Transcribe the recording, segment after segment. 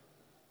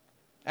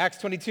Acts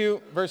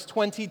 22, verse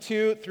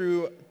 22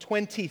 through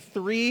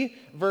 23,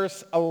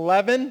 verse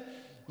 11.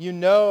 You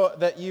know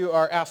that you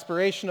are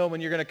aspirational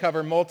when you're going to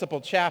cover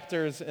multiple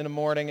chapters in a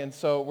morning, and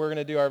so we're going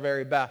to do our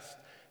very best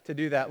to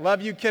do that.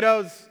 Love you,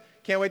 kiddos.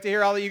 Can't wait to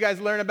hear all of you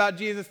guys learn about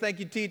Jesus. Thank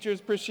you,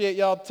 teachers. Appreciate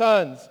y'all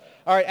tons.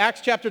 All right,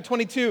 Acts chapter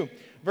 22,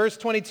 verse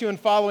 22 and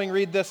following,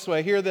 read this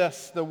way. Hear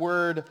this, the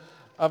word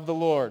of the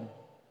Lord.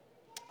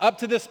 Up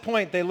to this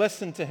point, they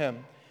listened to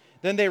him.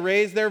 Then they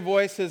raised their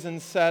voices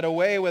and said,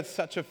 "Away with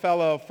such a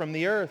fellow from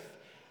the earth,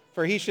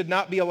 for he should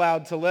not be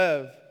allowed to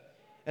live."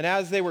 And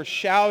as they were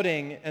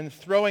shouting and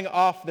throwing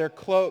off their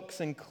cloaks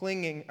and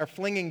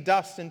flinging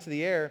dust into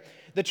the air,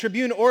 the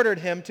tribune ordered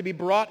him to be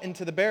brought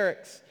into the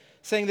barracks,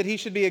 saying that he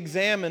should be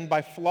examined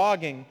by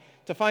flogging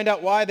to find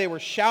out why they were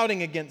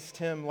shouting against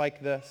him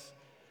like this.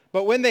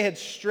 But when they had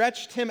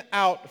stretched him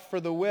out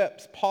for the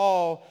whips,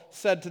 Paul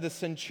said to the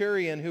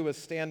centurion who was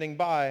standing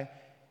by,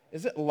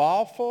 "Is it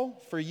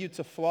lawful for you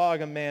to flog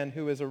a man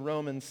who is a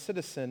Roman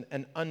citizen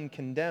and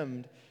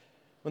uncondemned?"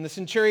 When the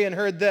centurion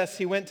heard this,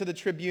 he went to the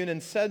tribune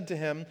and said to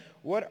him,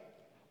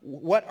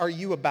 What are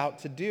you about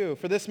to do?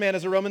 For this man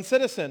is a Roman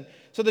citizen."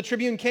 So the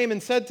tribune came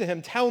and said to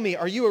him, "Tell me,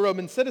 are you a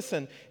Roman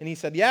citizen?" And he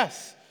said,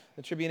 "Yes."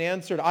 The tribune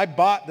answered, "I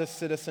bought this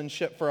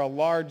citizenship for a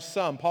large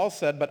sum." Paul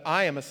said, "But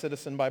I am a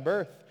citizen by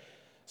birth."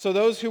 So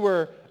those who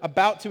were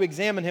about to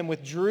examine him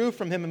withdrew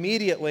from him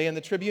immediately, and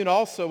the tribune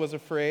also was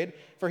afraid,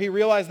 for he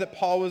realized that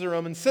Paul was a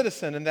Roman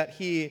citizen and that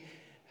he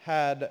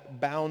had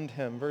bound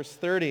him. Verse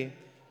 30,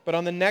 but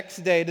on the next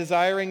day,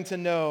 desiring to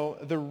know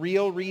the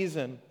real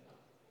reason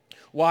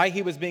why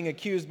he was being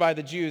accused by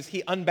the Jews,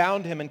 he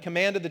unbound him and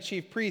commanded the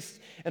chief priests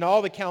and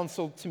all the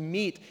council to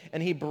meet,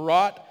 and he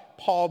brought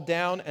Paul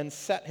down and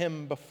set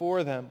him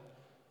before them.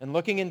 And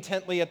looking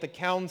intently at the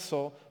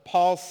council,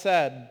 Paul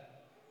said,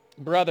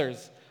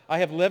 "Brothers, I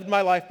have lived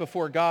my life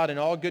before God in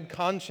all good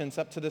conscience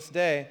up to this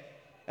day."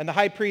 And the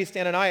high priest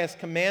Ananias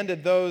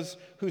commanded those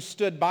who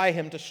stood by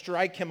him to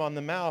strike him on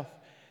the mouth.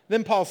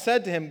 Then Paul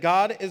said to him,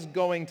 "God is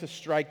going to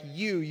strike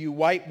you, you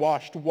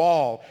whitewashed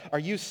wall. Are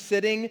you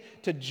sitting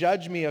to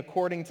judge me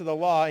according to the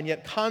law, and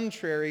yet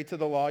contrary to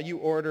the law you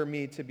order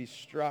me to be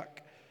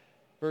struck?"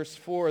 Verse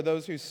 4,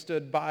 those who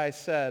stood by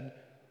said,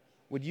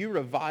 "Would you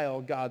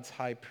revile God's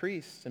high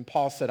priest?" And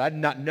Paul said, "I did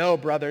not know,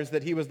 brothers,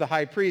 that he was the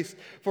high priest,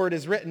 for it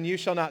is written, you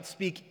shall not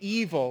speak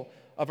evil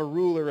of a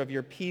ruler of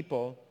your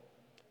people."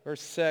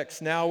 Verse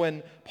 6, now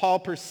when Paul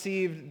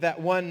perceived that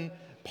one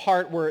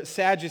part were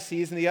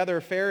Sadducees and the other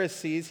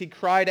Pharisees, he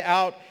cried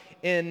out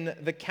in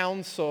the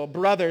council,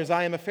 "Brothers,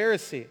 I am a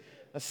Pharisee,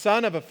 a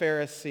son of a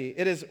Pharisee.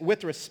 It is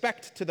with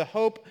respect to the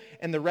hope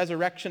and the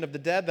resurrection of the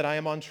dead that I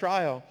am on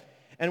trial."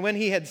 And when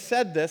he had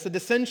said this, a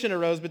dissension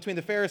arose between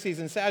the Pharisees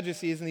and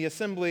Sadducees, and the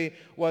assembly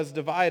was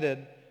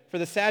divided. For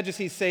the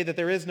Sadducees say that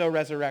there is no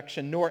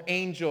resurrection, nor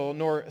angel,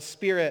 nor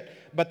spirit,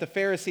 but the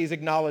Pharisees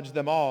acknowledge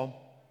them all.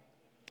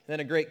 Then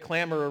a great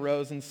clamor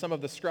arose, and some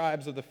of the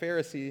scribes of the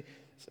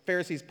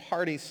Pharisees'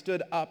 party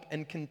stood up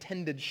and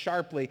contended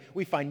sharply,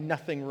 "We find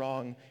nothing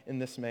wrong in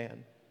this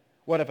man.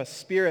 What if a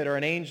spirit or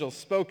an angel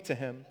spoke to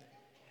him?"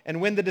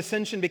 And when the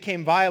dissension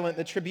became violent,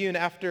 the tribune,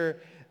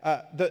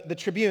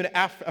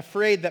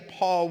 afraid that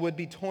Paul would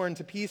be torn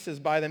to pieces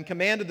by them,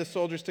 commanded the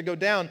soldiers to go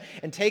down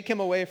and take him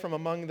away from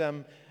among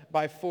them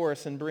by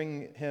force and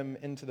bring him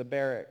into the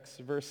barracks.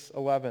 Verse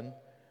 11,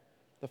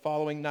 the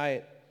following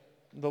night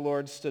the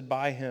Lord stood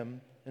by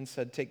him and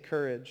said, "Take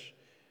courage,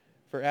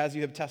 for as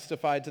you have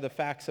testified to the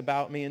facts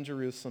about me in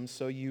Jerusalem,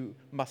 so you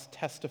must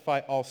testify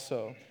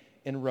also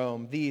in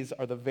Rome. These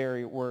are the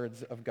very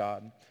words of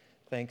God."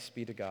 Thanks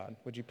be to God.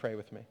 Would you pray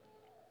with me?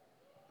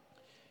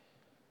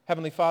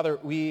 Heavenly Father,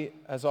 we,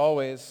 as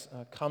always,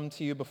 come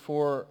to you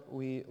before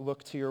we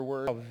look to your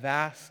word. How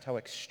vast, how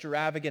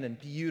extravagant and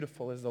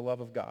beautiful is the love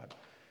of God.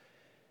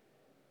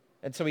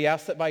 And so we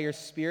ask that by your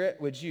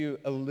Spirit, would you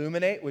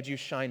illuminate, would you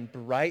shine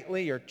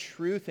brightly your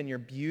truth and your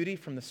beauty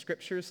from the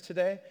Scriptures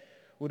today?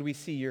 Would we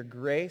see your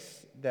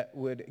grace that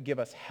would give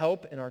us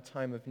help in our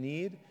time of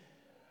need?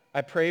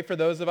 I pray for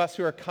those of us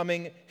who are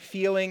coming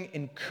feeling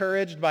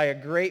encouraged by a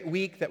great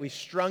week that we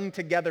strung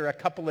together a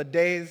couple of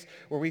days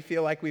where we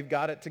feel like we've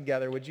got it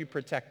together. Would you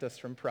protect us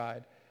from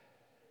pride?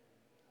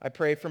 I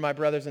pray for my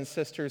brothers and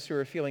sisters who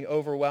are feeling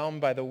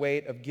overwhelmed by the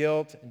weight of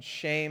guilt and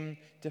shame,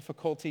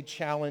 difficulty,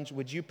 challenge.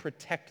 Would you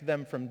protect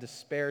them from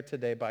despair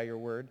today by your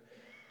word?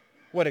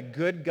 What a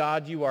good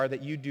God you are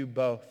that you do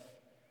both.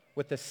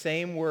 With the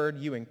same word,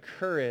 you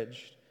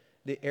encourage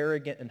the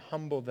arrogant and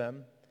humble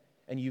them,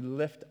 and you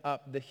lift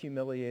up the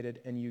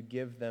humiliated and you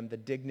give them the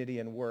dignity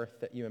and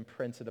worth that you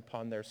imprinted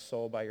upon their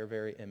soul by your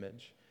very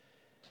image.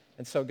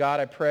 And so, God,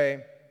 I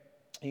pray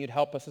you'd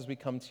help us as we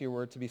come to your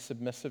word to be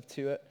submissive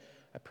to it.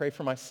 I pray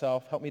for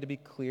myself. Help me to be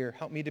clear.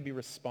 Help me to be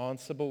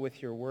responsible with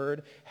your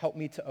word. Help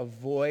me to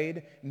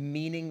avoid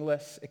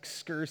meaningless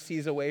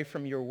excursions away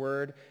from your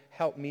word.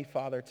 Help me,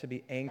 Father, to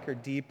be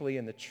anchored deeply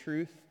in the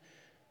truth,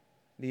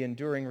 the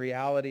enduring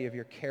reality of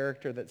your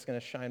character that's going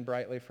to shine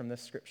brightly from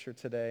this scripture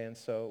today. And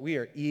so we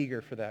are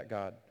eager for that,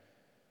 God.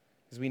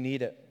 because we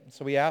need it.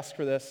 So we ask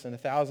for this and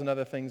 1,000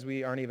 other things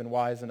we aren't even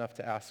wise enough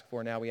to ask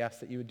for now. We ask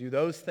that you would do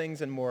those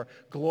things and more.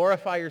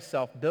 Glorify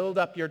yourself. Build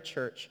up your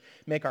church.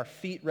 Make our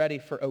feet ready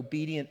for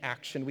obedient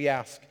action. We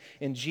ask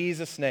in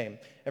Jesus' name.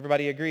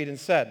 Everybody agreed and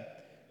said,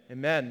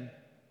 amen.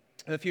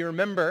 And if you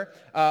remember,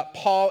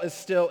 Paul is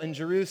still in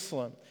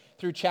Jerusalem.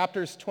 Through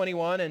chapters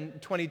 21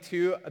 and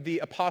 22, the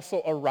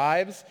apostle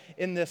arrives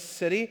in this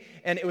city,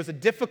 and it was a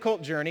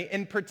difficult journey,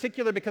 in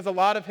particular because a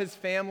lot of his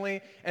family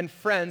and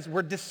friends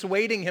were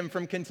dissuading him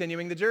from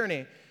continuing the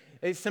journey.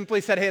 They simply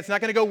said, hey, it's not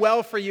going to go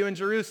well for you in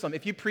Jerusalem.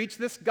 If you preach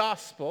this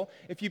gospel,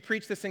 if you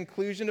preach this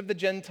inclusion of the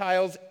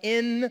Gentiles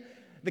in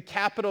the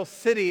capital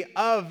city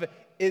of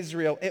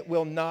Israel, it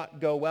will not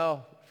go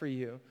well for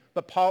you.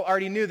 But Paul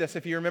already knew this.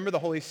 If you remember, the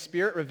Holy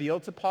Spirit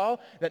revealed to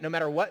Paul that no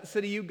matter what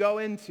city you go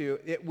into,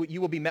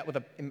 you will be met with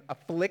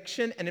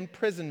affliction and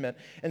imprisonment.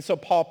 And so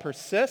Paul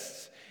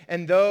persists,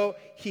 and though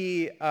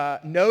he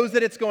knows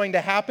that it's going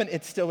to happen,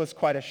 it still is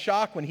quite a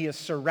shock when he is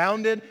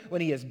surrounded,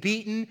 when he is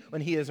beaten,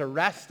 when he is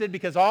arrested,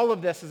 because all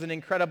of this is an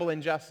incredible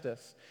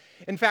injustice.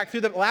 In fact,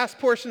 through the last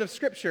portion of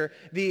Scripture,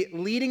 the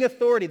leading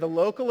authority, the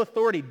local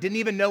authority, didn't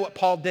even know what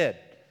Paul did.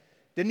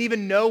 Didn't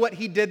even know what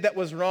he did that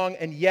was wrong,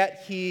 and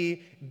yet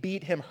he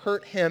beat him,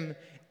 hurt him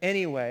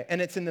anyway. And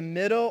it's in the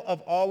middle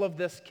of all of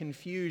this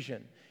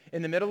confusion,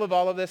 in the middle of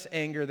all of this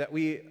anger that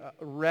we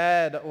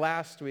read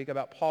last week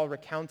about Paul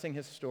recounting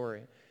his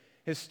story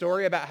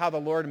about how the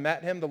Lord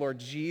met him, the Lord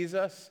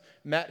Jesus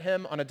met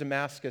him on a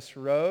Damascus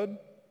road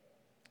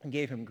and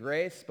gave him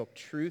grace, spoke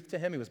truth to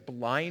him. He was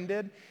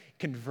blinded,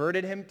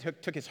 converted him,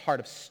 took his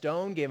heart of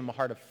stone, gave him a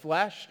heart of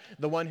flesh.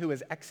 The one who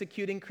is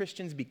executing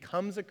Christians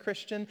becomes a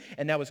Christian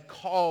and now is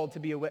called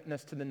to be a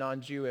witness to the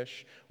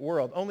non-Jewish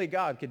world. Only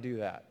God could do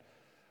that.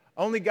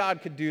 Only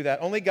God could do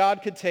that. Only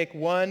God could take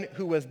one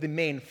who was the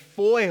main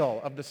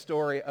foil of the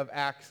story of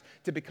Acts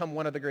to become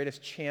one of the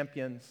greatest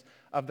champions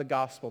of the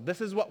gospel. This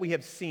is what we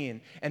have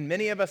seen. And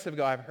many of us have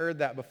gone, I've heard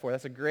that before.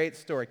 That's a great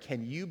story.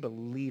 Can you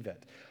believe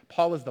it?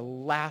 Paul is the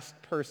last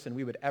person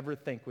we would ever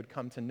think would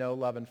come to know,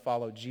 love, and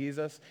follow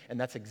Jesus. And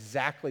that's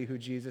exactly who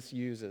Jesus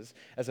uses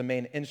as a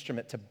main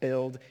instrument to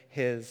build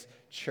his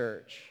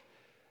church.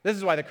 This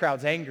is why the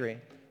crowd's angry.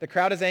 The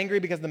crowd is angry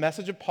because the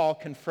message of Paul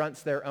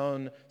confronts their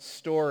own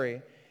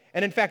story.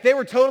 And in fact, they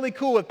were totally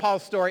cool with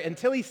Paul's story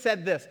until he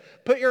said this.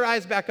 Put your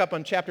eyes back up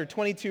on chapter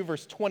 22,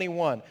 verse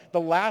 21, the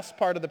last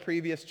part of the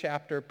previous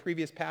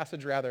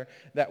passage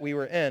that we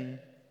were in.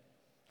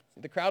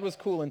 The crowd was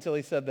cool until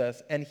he said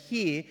this. And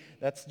he,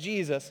 that's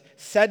Jesus,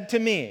 said to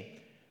me,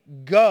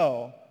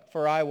 go,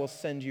 for I will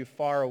send you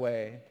far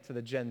away to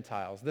the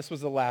Gentiles. This was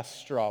the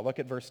last straw. Look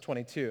at verse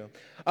 22.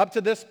 Up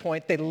to this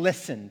point, they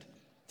listened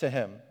to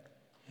him.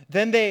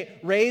 Then they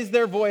raised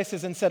their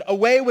voices and said,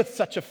 away with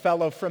such a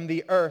fellow from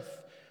the earth,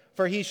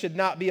 for he should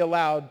not be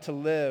allowed to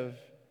live.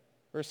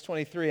 Verse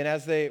 23, and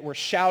as they were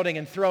shouting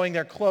and throwing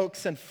their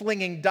cloaks and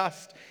flinging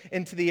dust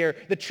into the air,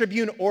 the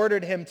tribune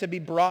ordered him to be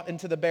brought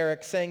into the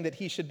barracks, saying that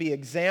he should be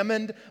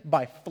examined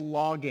by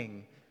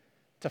flogging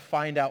to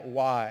find out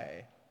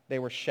why they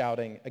were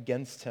shouting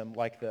against him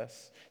like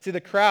this. See, the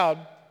crowd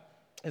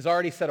has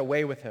already said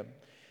away with him.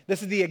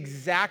 This is the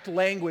exact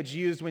language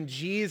used when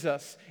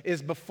Jesus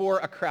is before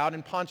a crowd,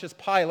 and Pontius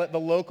Pilate, the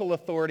local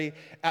authority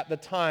at the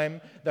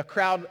time, the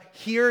crowd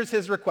hears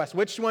his request.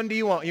 Which one do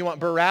you want? You want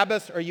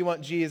Barabbas or you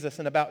want Jesus?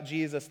 And about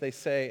Jesus, they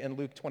say in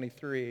Luke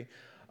 23,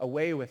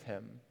 away with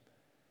him.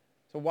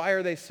 So why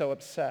are they so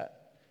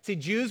upset? See,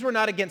 Jews were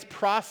not against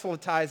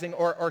proselytizing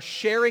or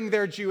sharing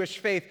their Jewish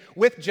faith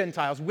with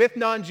Gentiles, with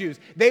non-Jews.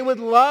 They would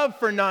love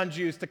for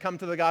non-Jews to come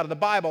to the God of the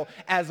Bible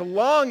as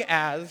long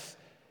as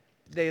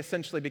they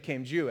essentially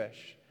became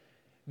Jewish.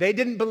 They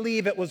didn't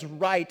believe it was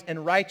right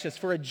and righteous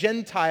for a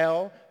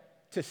Gentile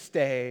to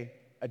stay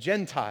a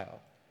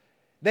Gentile.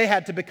 They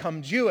had to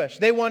become Jewish.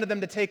 They wanted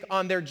them to take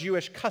on their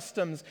Jewish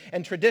customs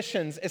and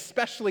traditions,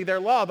 especially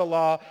their law, the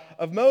law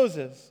of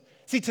Moses.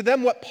 See, to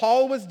them, what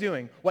Paul was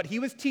doing, what he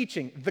was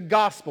teaching, the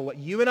gospel, what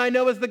you and I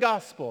know as the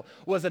gospel,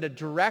 was a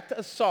direct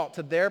assault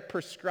to their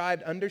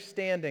prescribed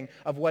understanding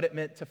of what it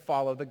meant to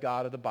follow the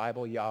God of the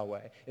Bible,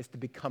 Yahweh, is to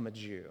become a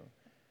Jew.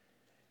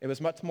 It was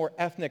much more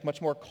ethnic,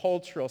 much more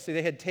cultural. See,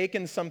 they had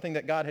taken something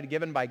that God had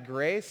given by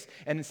grace,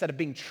 and instead of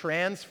being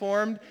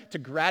transformed to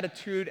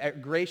gratitude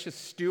at gracious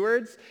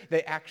stewards,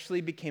 they actually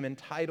became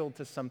entitled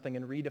to something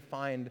and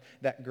redefined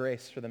that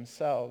grace for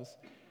themselves.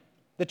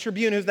 The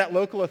tribune, who's that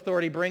local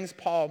authority, brings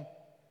Paul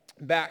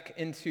back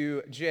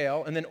into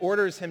jail and then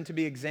orders him to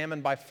be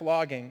examined by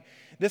flogging.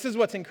 This is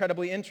what's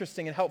incredibly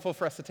interesting and helpful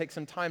for us to take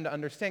some time to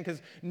understand,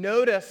 because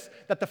notice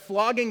that the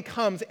flogging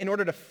comes in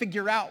order to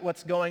figure out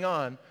what's going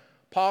on.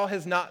 Paul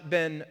has not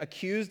been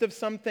accused of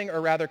something,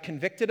 or rather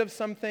convicted of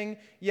something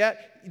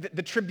yet.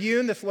 The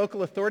tribune, this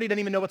local authority, doesn't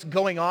even know what's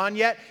going on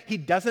yet. He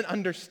doesn't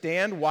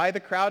understand why the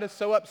crowd is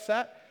so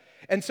upset.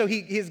 And so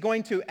he is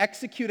going to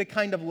execute a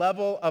kind of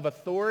level of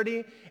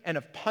authority and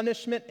of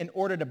punishment in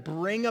order to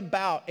bring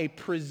about a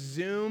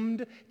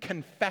presumed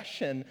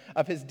confession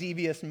of his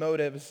devious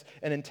motives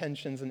and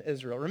intentions in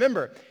Israel.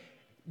 Remember,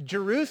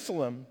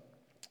 Jerusalem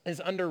is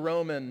under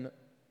Roman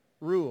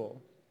rule.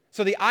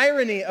 So the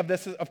irony of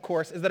this, of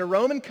course, is that a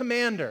Roman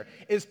commander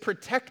is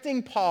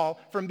protecting Paul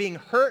from being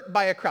hurt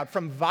by a crowd,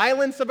 from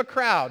violence of a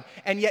crowd,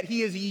 and yet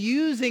he is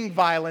using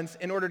violence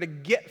in order to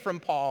get from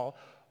Paul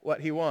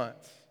what he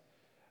wants.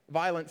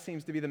 Violence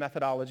seems to be the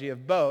methodology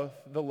of both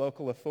the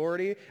local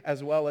authority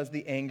as well as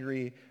the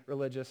angry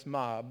religious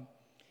mob.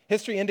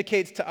 History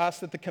indicates to us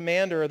that the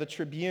commander or the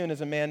tribune is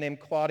a man named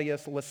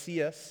Claudius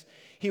Lysias.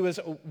 He was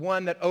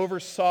one that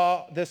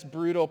oversaw this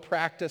brutal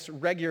practice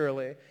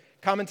regularly.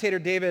 Commentator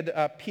David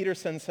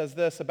Peterson says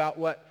this about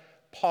what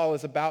Paul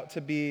is about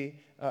to be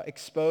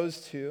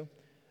exposed to.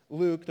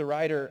 Luke, the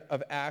writer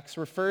of Acts,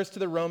 refers to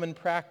the Roman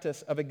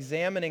practice of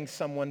examining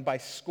someone by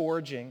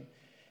scourging.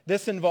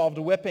 This involved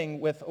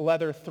whipping with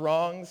leather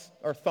thongs,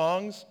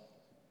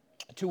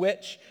 to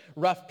which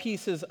rough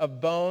pieces of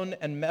bone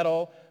and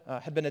metal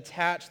had been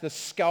attached. The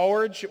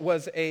scourge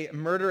was a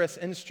murderous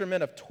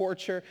instrument of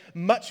torture,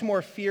 much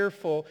more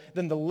fearful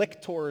than the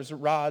lictors'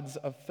 rods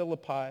of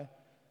Philippi.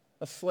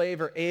 A slave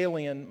or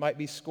alien might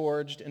be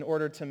scourged in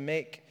order to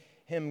make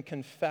him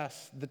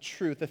confess the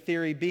truth, the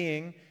theory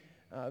being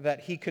that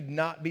he could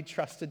not be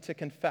trusted to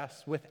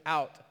confess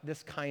without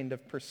this kind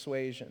of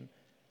persuasion.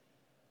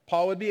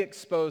 Paul would be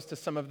exposed to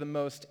some of the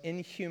most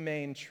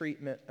inhumane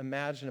treatment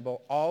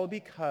imaginable, all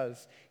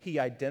because he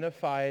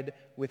identified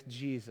with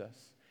Jesus.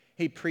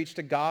 He preached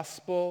a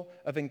gospel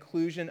of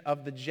inclusion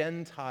of the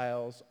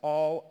Gentiles,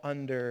 all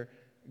under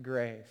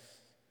grace.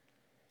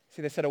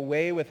 See, they said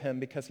away with him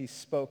because he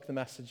spoke the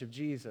message of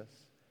Jesus.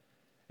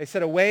 They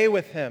said away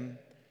with him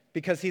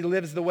because he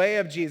lives the way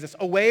of Jesus.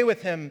 Away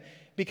with him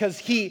because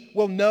he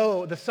will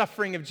know the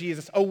suffering of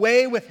Jesus.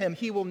 Away with him,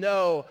 he will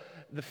know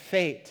the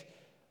fate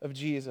of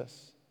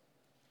Jesus.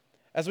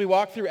 As we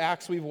walk through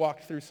Acts, we've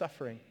walked through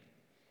suffering.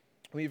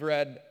 We've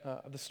read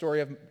the story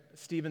of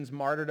Stephen's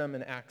martyrdom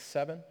in Acts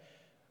 7.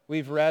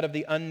 We've read of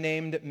the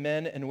unnamed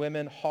men and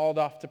women hauled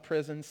off to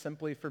prison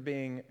simply for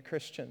being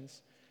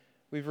Christians.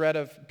 We've read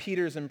of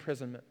Peter's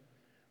imprisonment.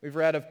 We've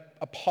read of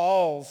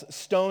Paul's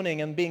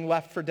stoning and being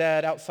left for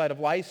dead outside of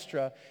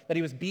Lystra, that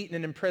he was beaten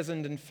and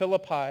imprisoned in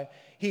Philippi.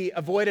 He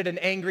avoided an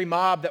angry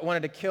mob that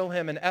wanted to kill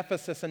him in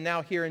Ephesus, and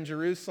now here in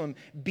Jerusalem,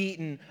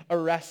 beaten,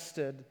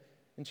 arrested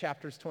in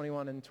chapters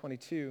 21 and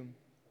 22.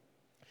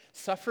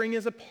 Suffering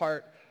is a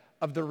part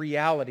of the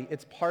reality.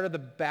 It's part of the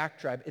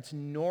backdrop. It's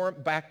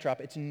normative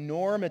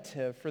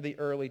for the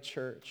early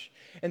church.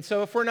 And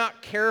so if we're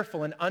not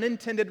careful, an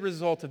unintended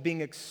result of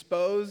being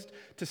exposed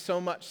to so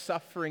much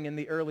suffering in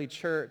the early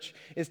church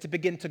is to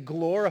begin to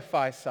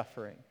glorify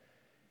suffering,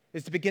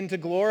 is to begin to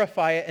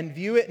glorify it and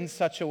view it in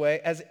such a way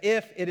as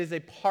if it is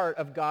a part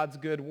of God's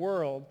good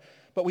world.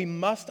 But we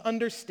must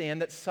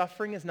understand that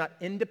suffering is not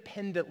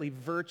independently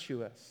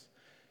virtuous.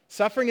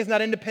 Suffering is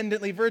not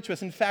independently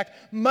virtuous. In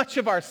fact, much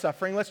of our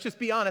suffering, let's just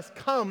be honest,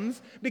 comes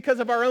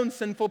because of our own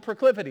sinful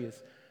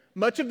proclivities.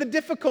 Much of the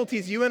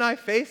difficulties you and I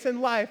face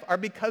in life are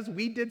because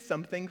we did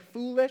something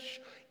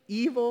foolish,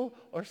 evil,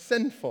 or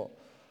sinful.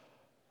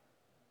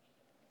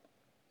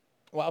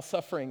 While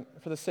suffering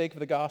for the sake of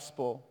the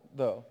gospel,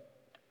 though,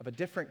 of a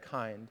different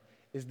kind,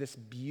 is this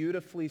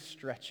beautifully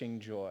stretching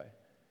joy.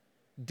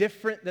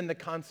 Different than the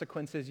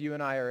consequences you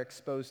and I are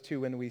exposed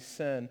to when we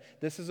sin.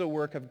 This is a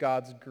work of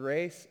God's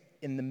grace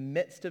in the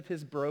midst of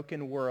his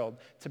broken world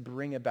to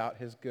bring about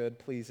his good,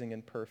 pleasing,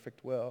 and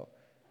perfect will.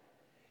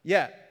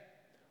 Yet,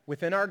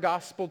 within our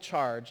gospel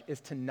charge is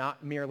to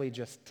not merely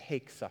just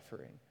take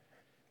suffering,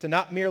 to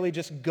not merely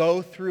just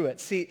go through it.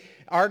 See,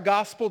 our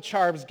gospel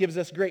charge gives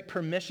us great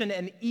permission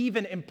and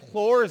even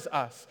implores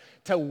us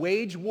to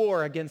wage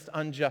war against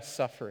unjust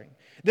suffering.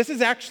 This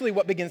is actually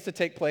what begins to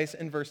take place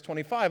in verse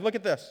 25. Look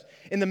at this.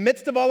 In the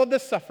midst of all of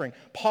this suffering,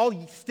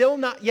 Paul, still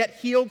not yet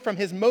healed from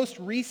his most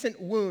recent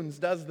wounds,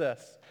 does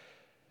this.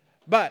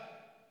 But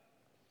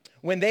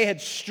when they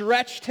had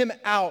stretched him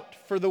out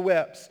for the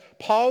whips,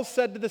 Paul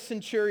said to the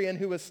centurion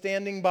who was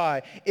standing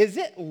by, "Is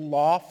it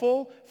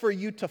lawful for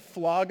you to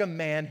flog a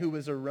man who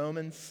is a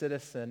Roman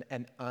citizen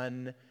and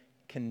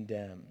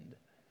uncondemned?"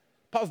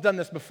 Paul's done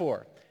this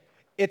before.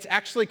 It's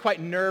actually quite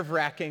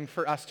nerve-wracking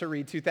for us to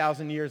read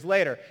 2,000 years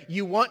later.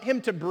 You want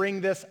him to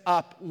bring this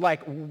up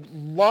like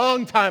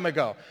long time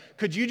ago.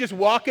 Could you just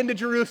walk into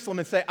Jerusalem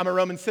and say, "I'm a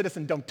Roman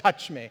citizen, don't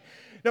touch me"?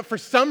 No, for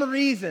some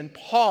reason,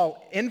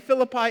 Paul in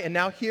Philippi and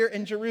now here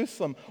in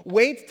Jerusalem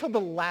waits till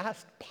the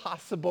last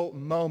possible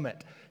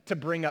moment to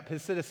bring up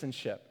his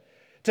citizenship,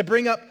 to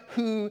bring up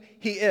who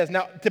he is.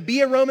 Now, to be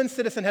a Roman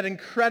citizen had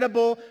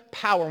incredible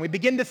power, and we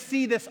begin to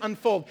see this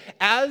unfold.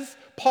 As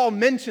Paul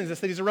mentions this,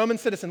 that he's a Roman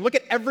citizen, look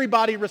at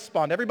everybody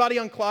respond. Everybody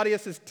on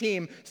Claudius's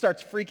team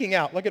starts freaking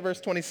out. Look at verse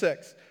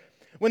 26.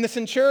 When the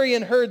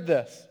centurion heard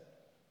this,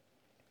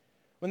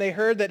 when they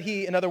heard that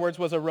he, in other words,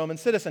 was a Roman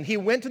citizen, he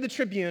went to the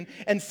tribune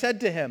and said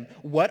to him,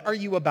 "What are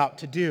you about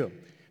to do?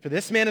 For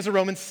this man is a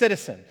Roman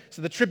citizen."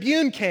 So the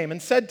tribune came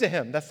and said to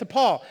him, that's to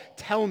Paul,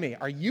 "Tell me,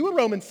 are you a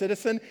Roman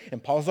citizen?"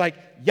 And Paul's like,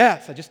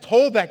 "Yes, I just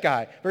told that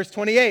guy." Verse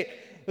 28,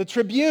 The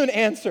tribune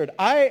answered,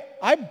 I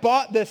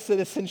bought this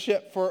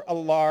citizenship for a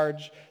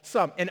large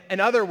sum. In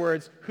other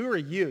words, who are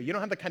you? You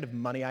don't have the kind of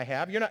money I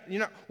have. You're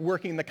not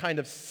working the kind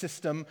of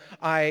system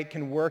I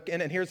can work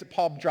in. And here's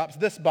Paul drops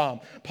this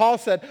bomb. Paul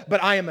said,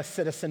 but I am a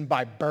citizen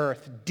by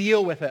birth.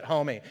 Deal with it,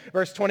 homie.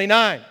 Verse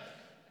 29.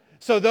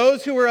 So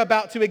those who were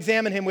about to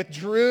examine him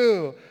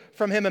withdrew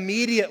from him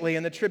immediately,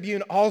 and the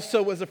tribune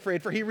also was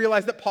afraid, for he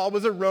realized that Paul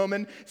was a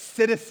Roman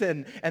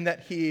citizen and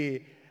that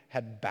he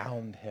had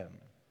bound him.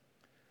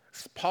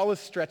 Paul is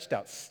stretched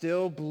out,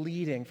 still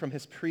bleeding from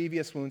his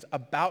previous wounds,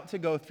 about to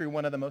go through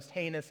one of the most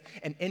heinous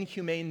and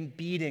inhumane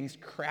beatings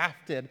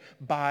crafted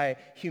by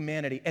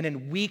humanity. And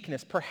in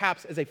weakness,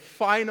 perhaps as a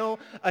final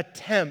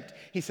attempt,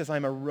 he says,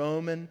 I'm a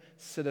Roman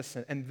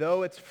citizen. And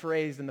though it's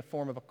phrased in the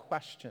form of a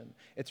question,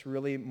 it's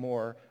really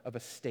more of a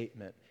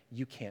statement.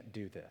 You can't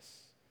do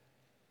this.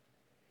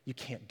 You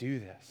can't do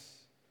this.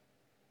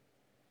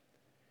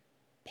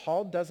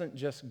 Paul doesn't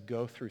just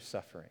go through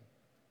suffering.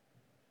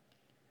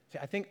 See,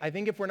 I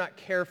think if we're not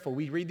careful,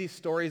 we read these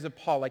stories of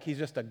Paul like he's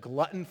just a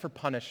glutton for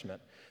punishment.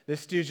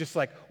 This dude's just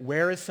like,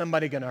 where is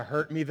somebody going to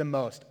hurt me the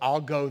most? I'll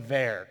go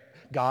there.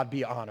 God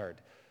be honored.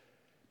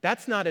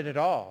 That's not it at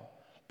all.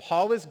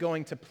 Paul is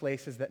going to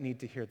places that need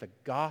to hear the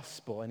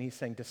gospel, and he's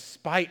saying,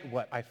 despite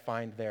what I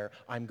find there,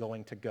 I'm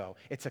going to go.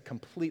 It's a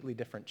completely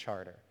different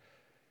charter.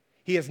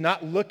 He is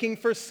not looking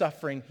for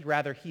suffering.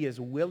 Rather, he is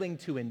willing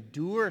to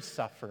endure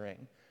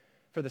suffering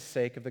for the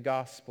sake of the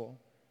gospel.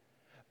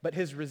 But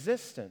his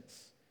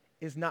resistance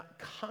is not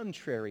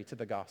contrary to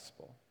the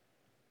gospel.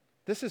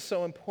 This is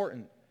so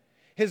important.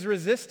 His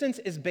resistance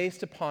is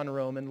based upon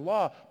Roman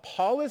law.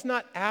 Paul is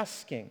not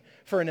asking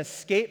for an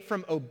escape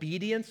from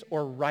obedience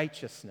or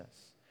righteousness.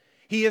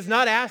 He is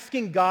not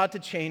asking God to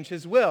change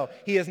his will.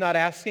 He is not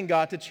asking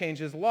God to change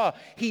his law.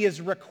 He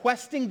is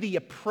requesting the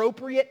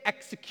appropriate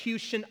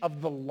execution of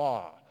the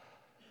law.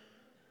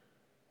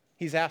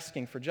 He's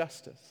asking for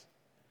justice,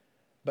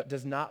 but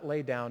does not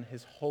lay down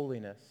his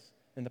holiness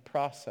in the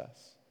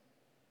process.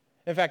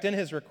 In fact, in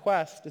his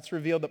request, it's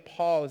revealed that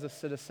Paul is a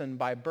citizen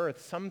by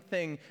birth,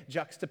 something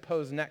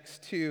juxtaposed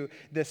next to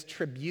this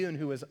tribune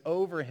who was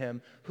over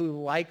him,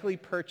 who likely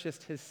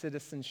purchased his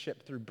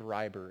citizenship through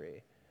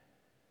bribery.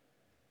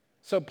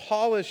 So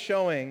Paul is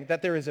showing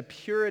that there is a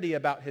purity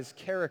about his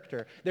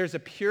character. There's a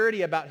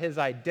purity about his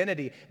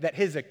identity that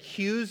his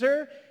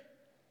accuser,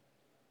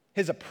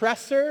 his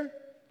oppressor,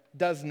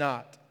 does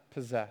not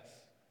possess.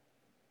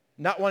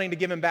 Not wanting to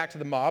give him back to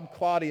the mob,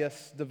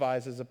 Claudius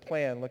devises a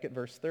plan. Look at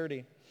verse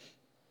 30.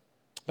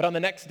 But on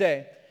the next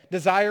day,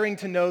 desiring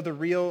to know the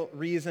real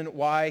reason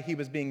why he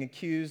was being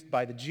accused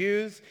by the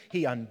Jews,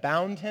 he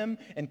unbound him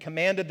and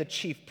commanded the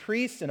chief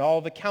priests and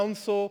all the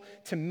council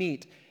to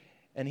meet.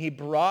 And he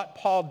brought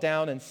Paul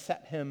down and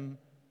set him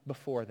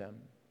before them.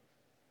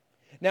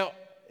 Now,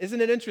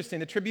 isn't it interesting?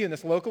 The tribune,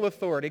 this local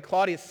authority,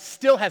 Claudius,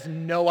 still has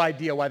no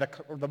idea why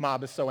the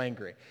mob is so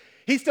angry.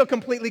 He's still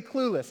completely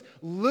clueless.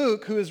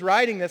 Luke, who is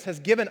writing this, has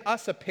given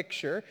us a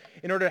picture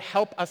in order to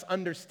help us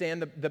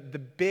understand the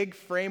big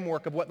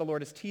framework of what the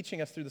Lord is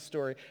teaching us through the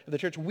story of the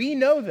church. We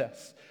know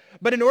this.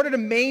 But in order to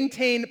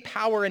maintain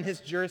power in his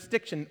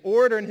jurisdiction,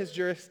 order in his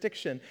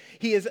jurisdiction,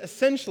 he is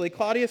essentially,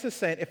 Claudius is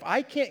saying, if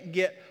I can't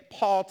get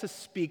Paul to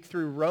speak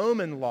through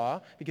Roman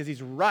law, because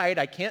he's right,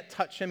 I can't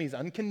touch him, he's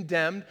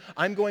uncondemned,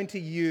 I'm going to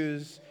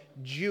use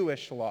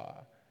Jewish law.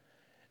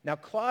 Now,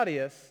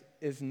 Claudius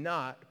is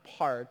not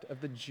part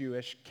of the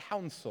Jewish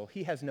council.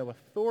 He has no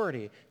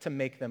authority to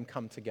make them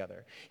come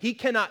together. He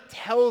cannot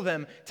tell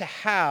them to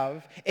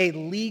have a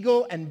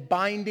legal and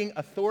binding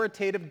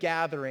authoritative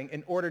gathering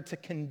in order to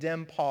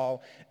condemn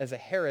Paul as a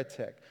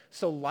heretic.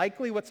 So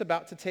likely what's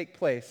about to take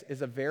place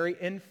is a very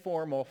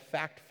informal,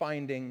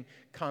 fact-finding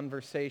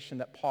conversation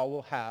that Paul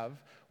will have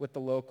with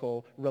the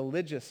local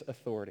religious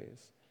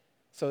authorities.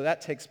 So that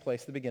takes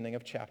place at the beginning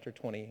of chapter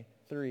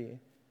 23.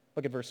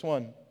 Look at verse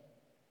 1.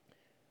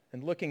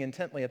 And looking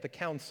intently at the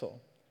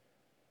council,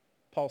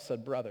 Paul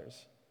said,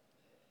 brothers,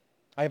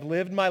 I have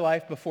lived my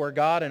life before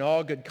God in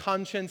all good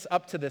conscience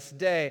up to this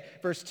day.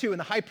 Verse 2, and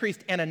the high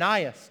priest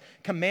Ananias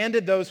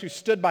commanded those who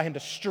stood by him to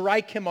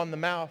strike him on the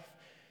mouth.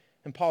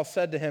 And Paul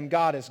said to him,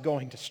 God is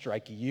going to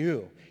strike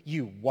you,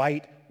 you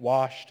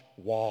whitewashed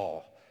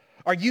wall.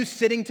 Are you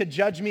sitting to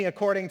judge me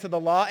according to the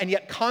law, and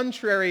yet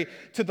contrary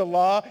to the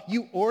law,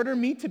 you order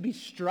me to be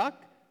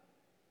struck?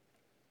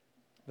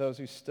 Those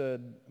who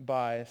stood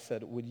by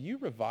said, would you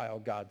revile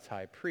God's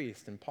high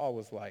priest? And Paul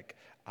was like,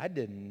 I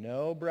didn't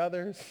know,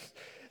 brothers,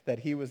 that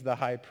he was the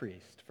high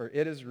priest. For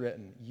it is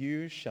written,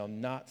 you shall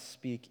not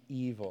speak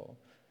evil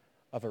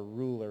of a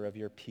ruler of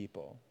your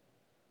people.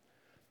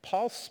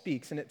 Paul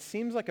speaks, and it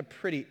seems like a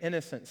pretty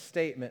innocent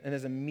statement, and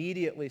is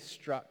immediately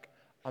struck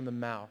on the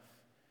mouth.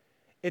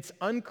 It's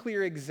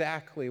unclear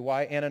exactly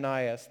why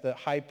Ananias, the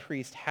high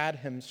priest, had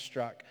him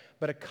struck,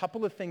 but a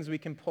couple of things we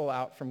can pull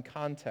out from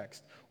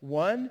context.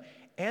 One,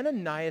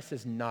 Ananias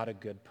is not a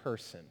good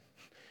person.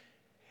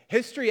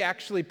 History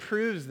actually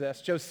proves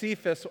this.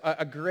 Josephus,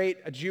 a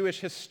great Jewish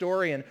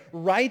historian,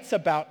 writes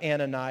about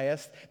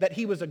Ananias that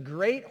he was a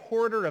great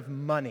hoarder of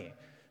money.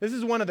 This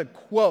is one of the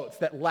quotes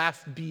that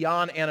lasts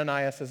beyond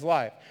Ananias'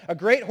 life. A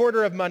great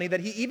hoarder of money,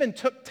 that he even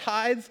took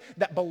tithes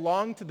that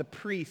belonged to the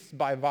priests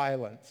by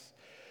violence.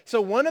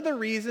 So one of the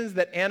reasons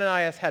that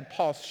Ananias had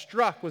Paul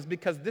struck was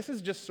because this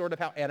is just sort of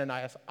how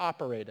Ananias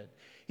operated.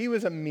 He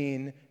was a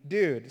mean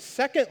dude.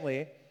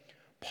 Secondly,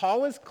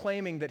 Paul is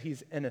claiming that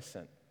he's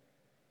innocent.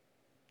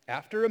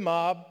 After a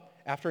mob,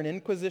 after an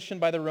inquisition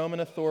by the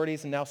Roman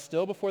authorities, and now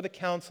still before the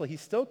council,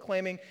 he's still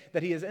claiming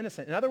that he is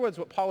innocent. In other words,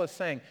 what Paul is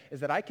saying is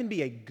that I can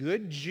be a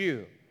good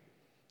Jew,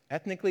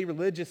 ethnically,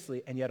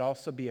 religiously, and yet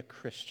also be a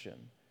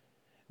Christian.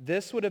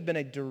 This would have been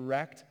a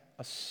direct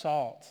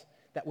assault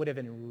that would have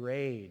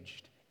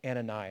enraged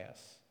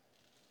Ananias.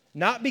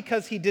 Not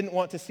because he didn't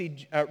want to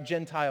see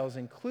Gentiles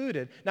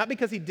included, not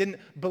because he didn't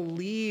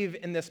believe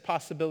in this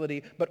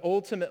possibility, but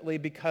ultimately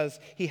because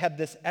he had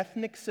this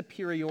ethnic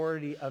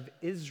superiority of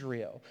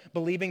Israel,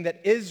 believing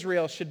that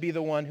Israel should be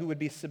the one who would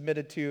be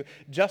submitted to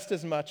just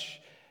as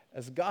much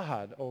as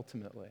God,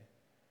 ultimately.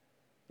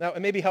 Now,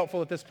 it may be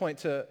helpful at this point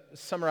to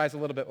summarize a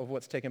little bit of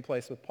what's taken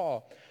place with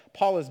Paul.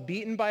 Paul is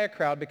beaten by a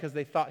crowd because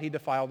they thought he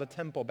defiled the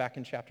temple back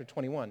in chapter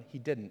 21. He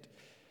didn't.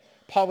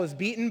 Paul is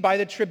beaten by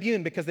the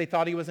tribune because they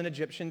thought he was an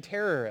Egyptian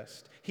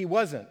terrorist. He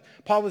wasn't.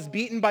 Paul was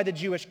beaten by the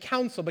Jewish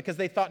council because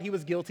they thought he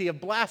was guilty of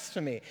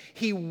blasphemy.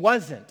 He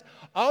wasn't.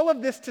 All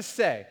of this to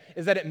say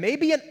is that it may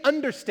be an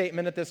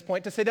understatement at this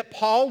point to say that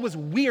Paul was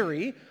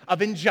weary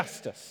of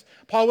injustice.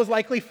 Paul was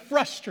likely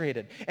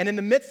frustrated, and in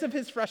the midst of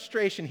his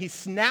frustration, he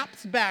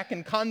snaps back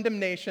in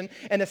condemnation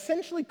and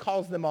essentially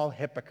calls them all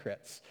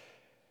hypocrites.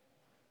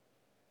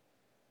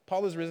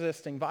 Paul is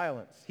resisting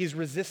violence. He's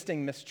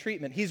resisting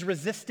mistreatment. He's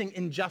resisting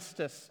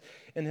injustice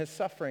in his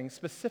suffering.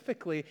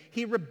 Specifically,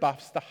 he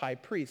rebuffs the high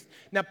priest.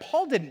 Now,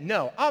 Paul didn't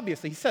know.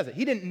 Obviously, he says it.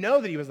 He didn't know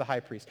that he was the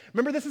high priest.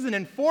 Remember, this is an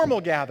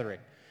informal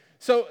gathering.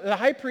 So the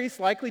high priest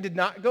likely did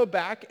not go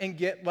back and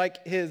get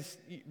like his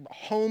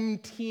home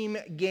team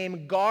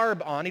game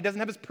garb on. He doesn't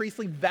have his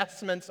priestly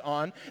vestments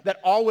on that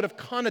all would have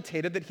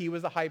connotated that he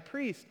was the high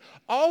priest.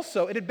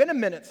 Also, it had been a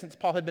minute since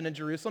Paul had been in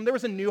Jerusalem. There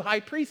was a new high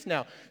priest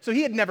now. So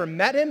he had never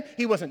met him.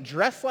 He wasn't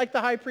dressed like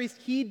the high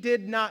priest. He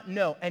did not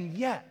know. And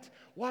yet,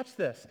 watch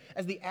this.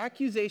 As the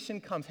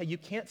accusation comes, hey, you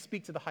can't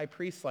speak to the high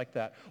priest like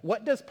that.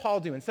 What does Paul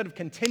do? Instead of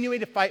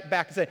continuing to fight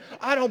back and say,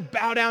 I don't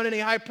bow down to any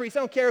high priest. I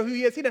don't care who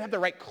he is. He doesn't have the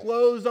right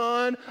clothes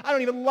on. I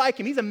don't even like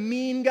him. He's a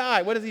mean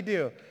guy. What does he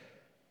do?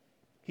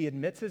 He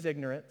admits his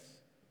ignorance,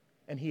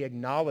 and he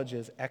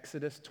acknowledges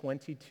Exodus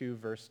 22,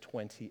 verse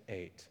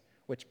 28,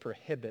 which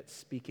prohibits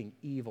speaking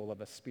evil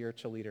of a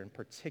spiritual leader, in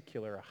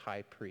particular a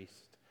high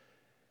priest.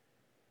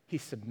 He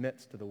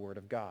submits to the word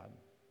of God.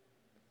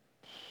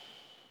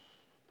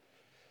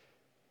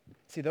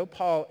 See, though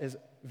Paul is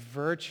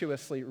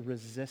virtuously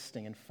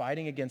resisting and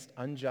fighting against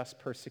unjust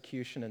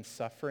persecution and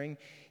suffering,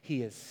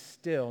 he is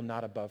still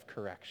not above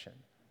correction.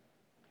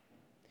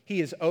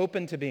 He is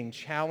open to being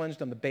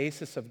challenged on the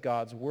basis of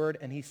God's word,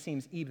 and he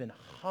seems even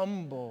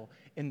humble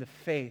in the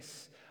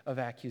face of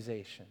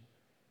accusation.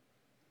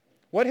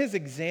 What his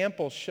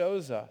example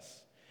shows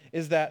us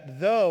is that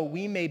though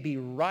we may be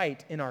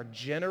right in our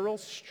general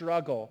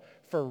struggle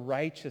for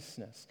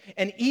righteousness,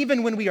 and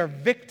even when we are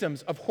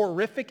victims of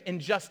horrific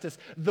injustice,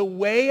 the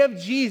way of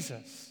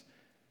Jesus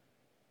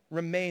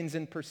remains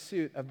in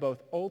pursuit of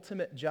both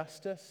ultimate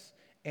justice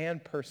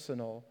and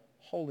personal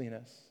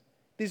holiness.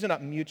 These are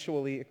not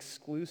mutually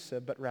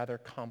exclusive, but rather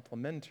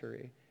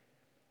complementary.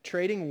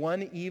 Trading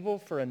one evil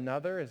for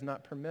another is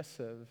not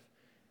permissive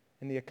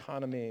in the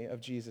economy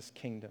of Jesus'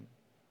 kingdom.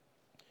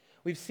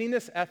 We've seen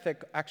this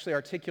ethic actually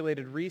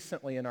articulated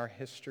recently in our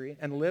history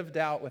and lived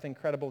out with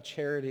incredible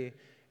charity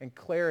and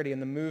clarity in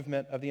the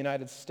movement of the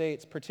United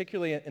States,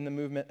 particularly in the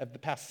movement of the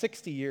past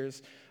 60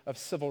 years of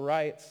civil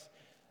rights.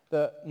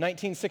 The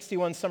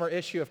 1961 summer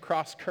issue of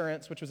Cross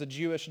Currents, which was a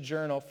Jewish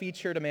journal,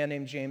 featured a man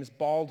named James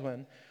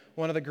Baldwin,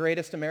 one of the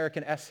greatest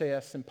American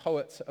essayists and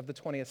poets of the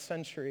 20th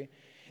century.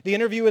 The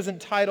interview is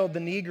entitled "The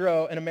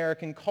Negro in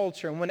American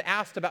Culture," and when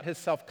asked about his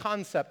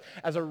self-concept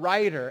as a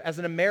writer, as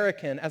an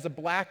American, as a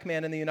black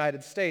man in the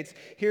United States,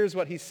 here's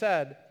what he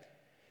said.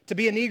 To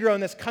be a Negro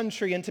in this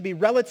country and to be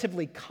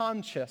relatively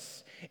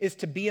conscious is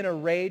to be in a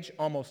rage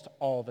almost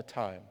all the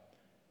time.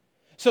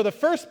 So the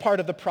first part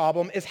of the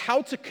problem is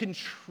how to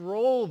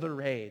control the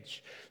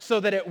rage so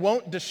that it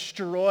won't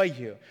destroy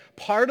you.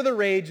 Part of the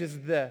rage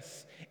is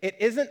this. It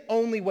isn't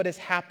only what is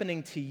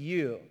happening to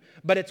you,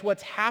 but it's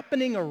what's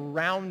happening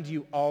around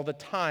you all the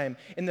time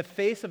in the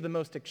face of the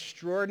most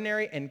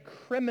extraordinary and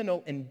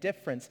criminal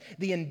indifference,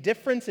 the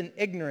indifference and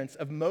ignorance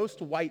of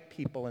most white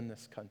people in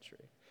this country.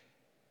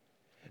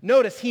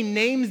 Notice he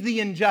names the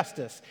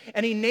injustice,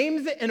 and he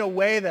names it in a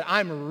way that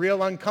I'm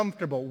real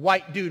uncomfortable,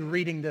 white dude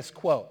reading this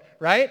quote,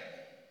 right?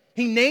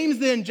 He names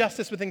the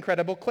injustice with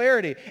incredible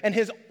clarity, and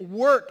his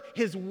work,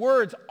 his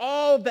words,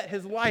 all that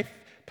his life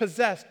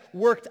possessed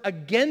worked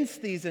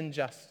against these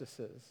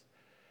injustices.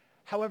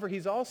 However,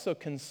 he's also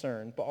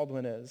concerned,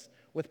 Baldwin is,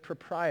 with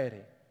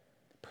propriety,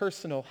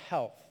 personal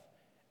health,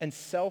 and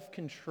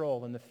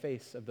self-control in the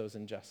face of those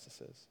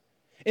injustices.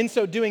 In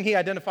so doing, he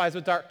identifies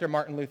with Dr.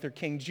 Martin Luther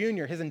King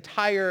Jr., his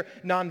entire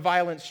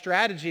nonviolent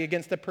strategy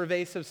against the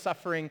pervasive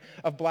suffering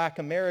of black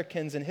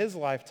Americans in his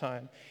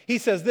lifetime. He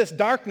says this: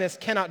 darkness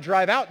cannot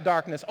drive out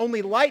darkness.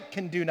 Only light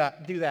can do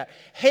that.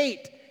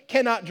 Hate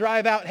cannot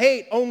drive out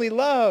hate. Only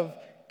love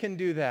can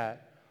do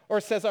that. Or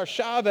Cesar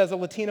Chavez, a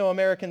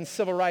Latino-American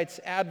civil rights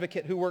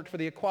advocate who worked for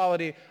the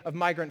equality of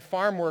migrant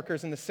farm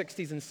workers in the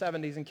 60s and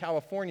 70s in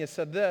California,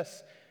 said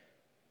this: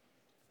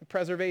 the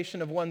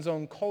preservation of one's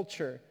own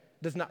culture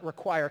does not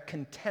require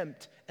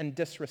contempt and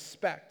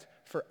disrespect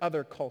for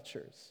other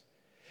cultures.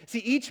 See,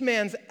 each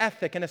man's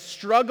ethic and a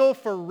struggle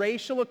for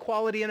racial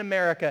equality in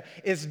America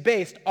is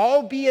based,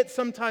 albeit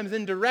sometimes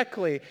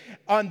indirectly,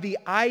 on the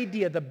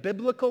idea, the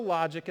biblical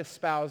logic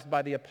espoused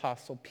by the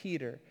Apostle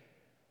Peter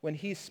when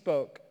he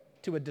spoke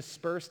to a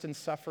dispersed and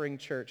suffering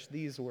church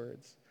these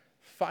words: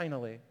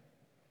 finally,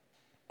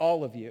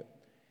 all of you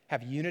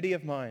have unity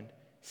of mind,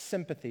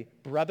 sympathy,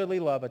 brotherly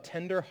love, a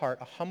tender heart,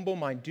 a humble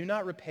mind. Do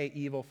not repay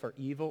evil for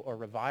evil or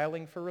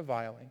reviling for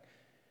reviling,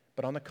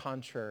 but on the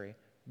contrary,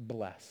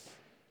 bless.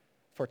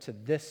 For to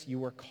this you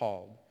were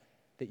called,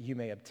 that you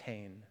may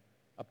obtain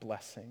a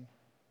blessing.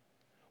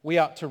 We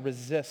ought to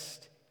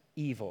resist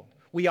evil.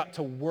 We ought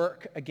to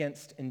work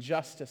against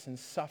injustice and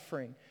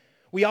suffering.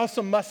 We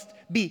also must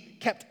be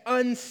kept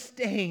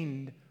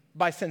unstained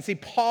by sin. See,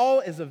 Paul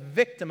is a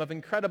victim of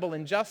incredible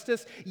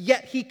injustice,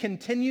 yet he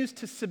continues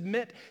to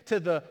submit to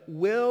the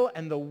will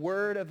and the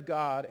word of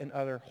God in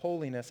utter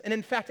holiness, and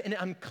in fact, an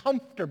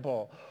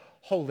uncomfortable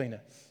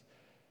holiness.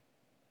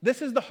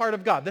 This is the heart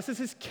of God. This is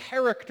his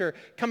character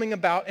coming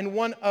about, and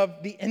one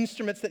of the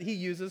instruments that he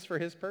uses for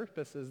his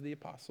purposes, the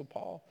Apostle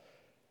Paul.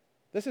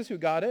 This is who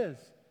God is.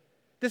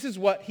 This is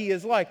what he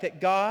is like,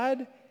 that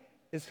God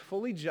is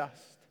fully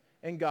just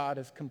and God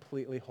is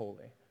completely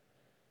holy.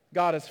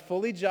 God is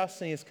fully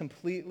just and he is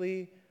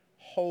completely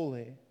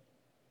holy.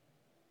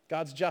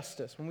 God's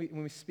justice, when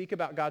we speak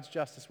about God's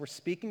justice, we're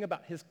speaking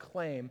about his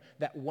claim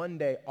that one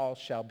day all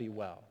shall be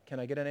well. Can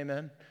I get an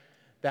amen?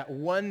 That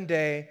one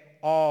day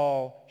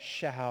all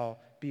shall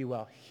be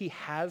well. He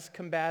has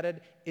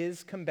combated,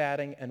 is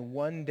combating, and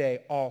one day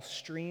all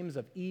streams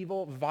of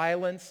evil,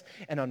 violence,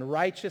 and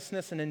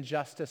unrighteousness and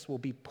injustice will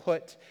be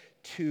put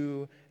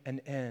to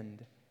an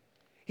end.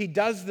 He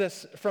does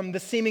this from the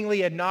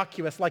seemingly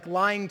innocuous, like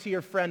lying to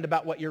your friend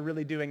about what you're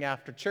really doing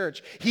after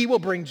church. He will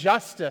bring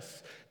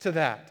justice to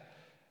that,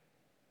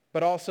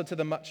 but also to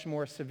the much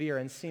more severe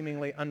and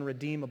seemingly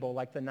unredeemable,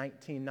 like the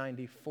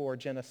 1994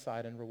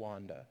 genocide in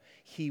Rwanda.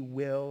 He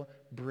will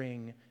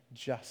bring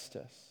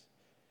justice.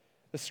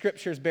 The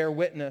scriptures bear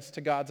witness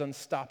to God's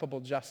unstoppable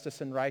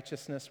justice and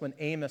righteousness when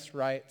Amos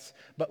writes,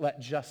 "But let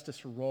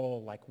justice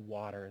roll like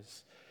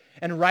waters,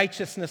 and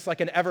righteousness like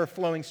an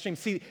ever-flowing stream."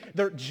 See,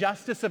 the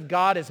justice of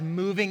God is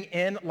moving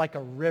in like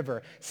a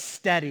river,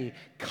 steady,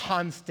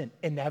 constant,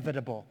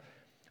 inevitable.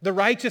 The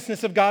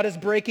righteousness of God is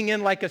breaking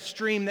in like a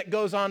stream that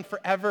goes on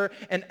forever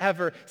and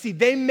ever. See,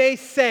 they may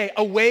say,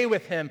 "Away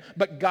with him,"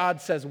 but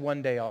God says,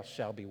 "One day all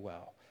shall be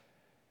well."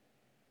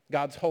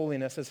 God's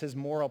holiness is his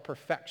moral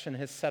perfection,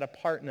 his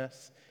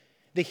set-apartness.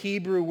 The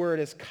Hebrew word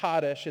is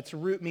kadosh. Its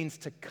root means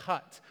to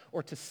cut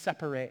or to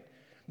separate.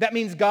 That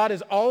means God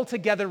is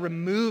altogether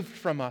removed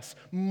from us,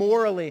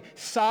 morally,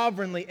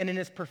 sovereignly, and in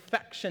his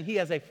perfection. He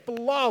has a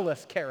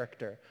flawless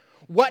character.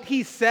 What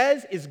he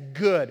says is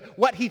good.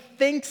 What he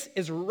thinks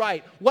is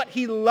right. What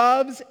he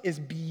loves is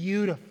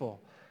beautiful.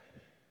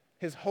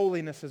 His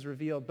holiness is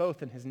revealed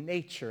both in his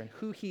nature and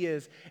who he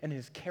is and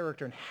his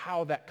character and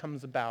how that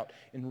comes about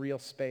in real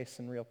space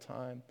and real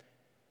time.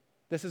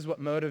 This is what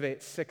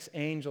motivates 6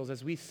 angels,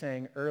 as we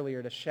sang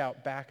earlier, to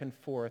shout back and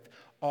forth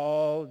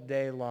all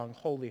day long,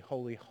 "Holy,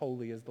 holy,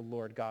 holy is the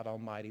Lord God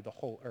Almighty. The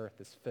whole earth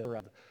is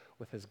filled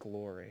with his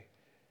glory."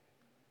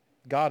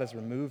 God is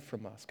removed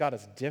from us. God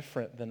is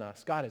different than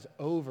us. God is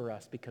over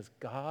us because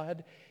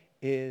God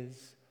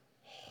is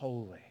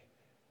holy.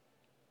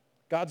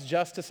 God's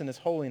justice and his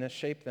holiness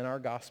shape then our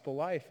gospel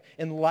life.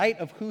 In light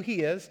of who he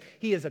has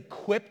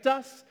equipped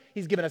us,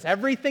 he's given us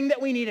everything that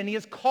we need, and he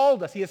has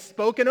called us, he has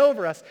spoken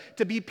over us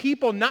to be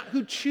people not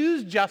who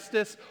choose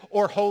justice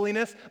or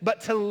holiness, but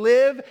to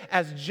live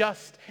as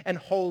just and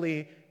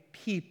holy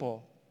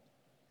people.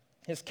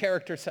 His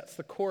character sets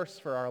the course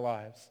for our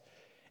lives.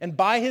 And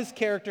by his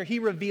character, he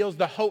reveals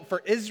the hope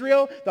for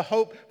Israel, the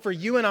hope for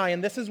you and I.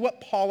 And this is what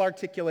Paul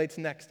articulates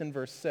next in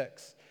verse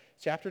 6.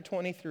 Chapter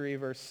 23,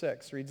 verse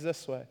 6 reads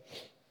this way.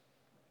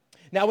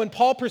 "Now when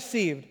Paul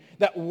perceived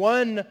that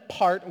one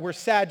part were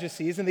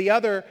Sadducees and the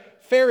other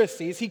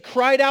Pharisees, he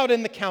cried out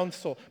in the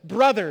council,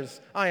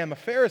 'Brothers, I am a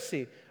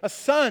Pharisee, a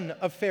son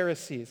of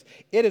Pharisees.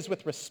 It is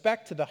with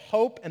respect to the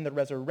hope and the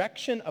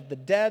resurrection of the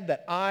dead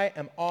that I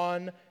am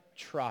on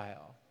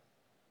trial.'"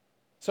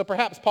 So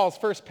perhaps Paul's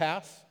first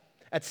pass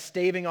at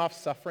staving off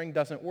suffering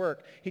doesn't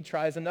work. He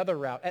tries another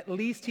route. At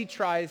least he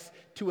tries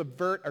to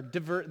avert or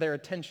divert their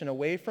attention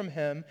away from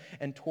him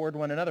and toward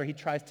one another. He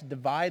tries to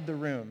divide the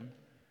room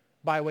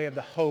by way of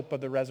the hope of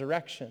the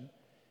resurrection.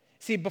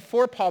 See,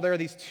 before Paul, there are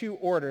these 2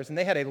 orders, and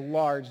they had a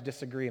large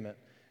disagreement.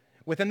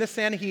 Within the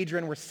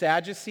Sanhedrin were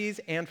Sadducees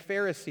and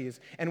Pharisees,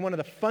 and one of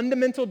the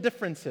fundamental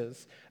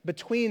differences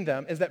between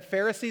them is that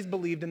Pharisees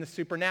believed in the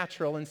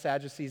supernatural and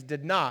Sadducees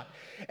did not.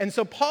 And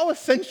so Paul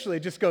essentially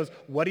just goes,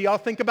 what do y'all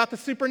think about the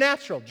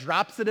supernatural?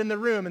 Drops it in the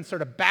room and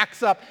sort of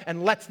backs up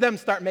and lets them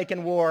start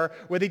making war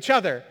with each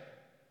other.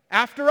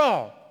 After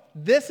all,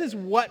 this is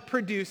what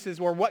produces,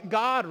 or what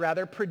God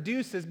rather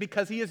produces,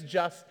 because he is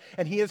just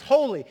and he is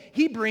holy.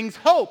 He brings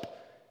hope.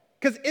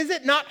 Because is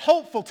it not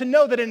hopeful to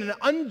know that in an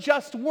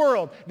unjust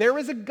world, there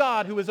is a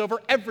God who is over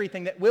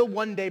everything that will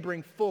one day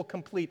bring full,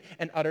 complete,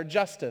 and utter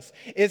justice?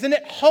 Isn't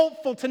it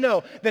hopeful to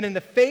know that in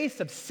the face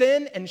of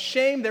sin and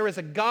shame, there is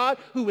a God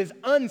who is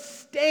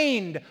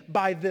unstained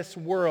by this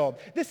world?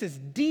 This is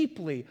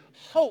deeply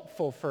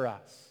hopeful for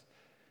us.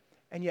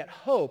 And yet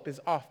hope is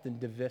often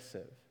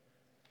divisive.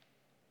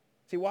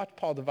 See, watch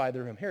Paul divide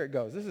the room. Here it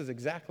goes. This is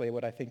exactly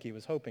what I think he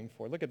was hoping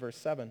for. Look at verse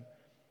 7.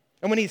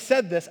 And when he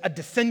said this, a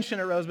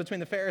dissension arose between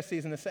the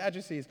Pharisees and the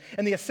Sadducees,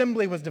 and the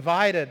assembly was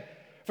divided.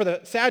 For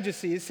the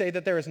Sadducees say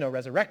that there is no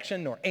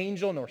resurrection, nor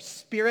angel, nor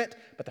spirit,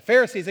 but the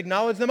Pharisees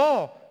acknowledge them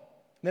all.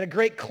 Then a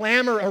great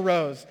clamor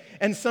arose,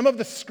 and some of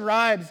the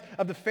scribes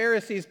of the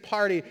Pharisees'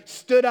 party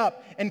stood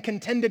up and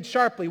contended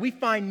sharply. We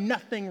find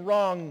nothing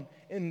wrong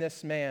in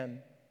this man.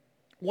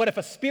 What if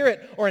a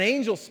spirit or an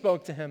angel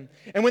spoke to him?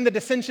 And when the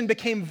dissension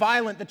became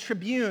violent, the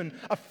tribune,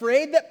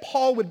 afraid that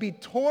Paul would be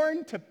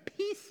torn to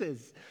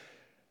pieces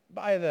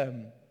by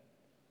them,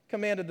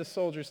 commanded the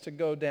soldiers to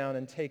go down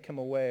and take him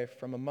away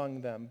from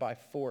among them by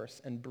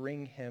force and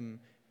bring him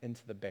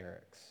into the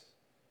barracks.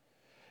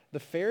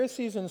 The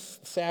Pharisees and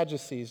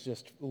Sadducees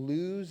just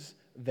lose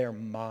their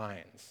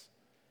minds.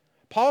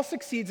 Paul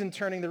succeeds in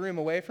turning the room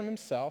away from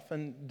himself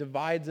and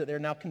divides it. They're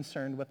now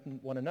concerned with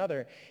one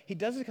another. He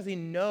does it because he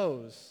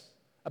knows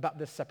about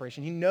this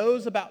separation. He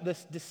knows about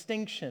this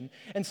distinction.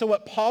 And so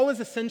what Paul is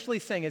essentially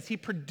saying is he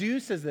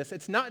produces this.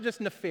 It's not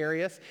just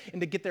nefarious and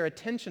to get their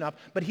attention off,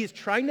 but he's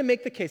trying to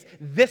make the case,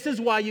 this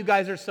is why you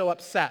guys are so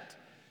upset.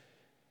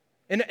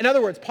 In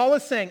other words, Paul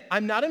is saying,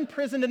 I'm not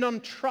imprisoned and on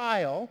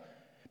trial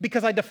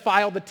because I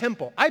defiled the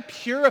temple. I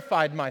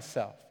purified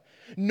myself.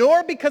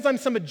 Nor because I'm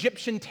some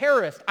Egyptian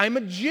terrorist. I'm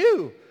a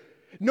Jew.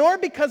 Nor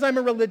because I'm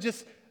a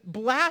religious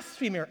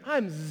blasphemer.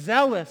 I'm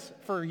zealous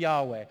for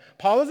Yahweh.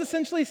 Paul is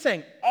essentially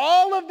saying,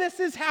 all of this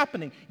is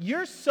happening.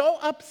 You're so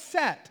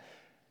upset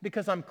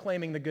because I'm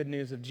claiming the good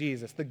news of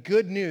Jesus. The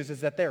good news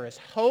is that there is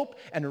hope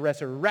and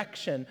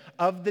resurrection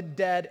of the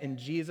dead in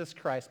Jesus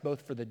Christ,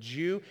 both for the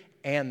Jew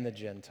and the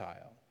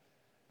Gentile.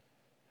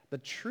 The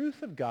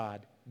truth of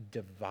God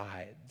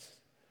divides.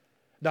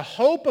 The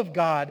hope of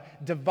God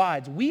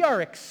divides. We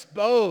are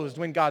exposed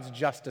when God's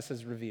justice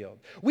is revealed.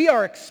 We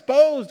are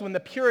exposed when the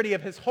purity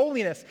of his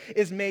holiness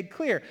is made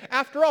clear.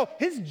 After all,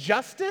 his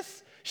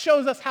justice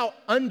shows us how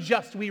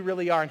unjust we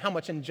really are and how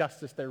much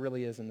injustice there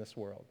really is in this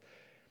world.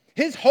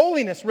 His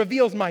holiness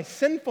reveals my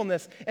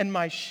sinfulness and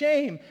my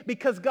shame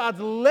because God's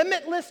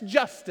limitless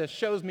justice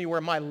shows me where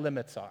my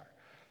limits are.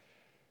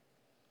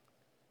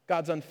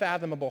 God's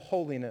unfathomable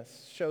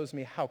holiness shows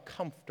me how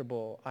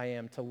comfortable I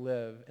am to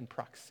live in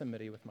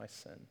proximity with my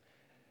sin.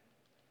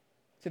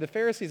 See, the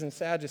Pharisees and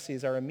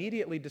Sadducees are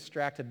immediately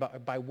distracted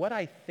by what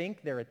I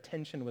think their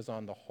attention was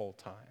on the whole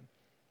time,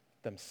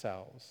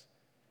 themselves.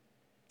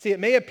 See, it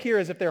may appear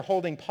as if they're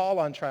holding Paul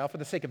on trial for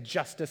the sake of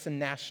justice and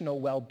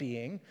national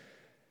well-being,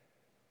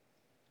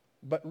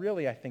 but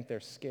really I think they're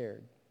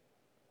scared.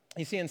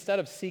 You see, instead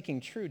of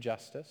seeking true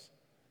justice,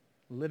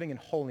 living in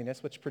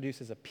holiness, which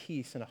produces a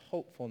peace and a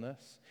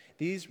hopefulness,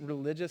 these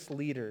religious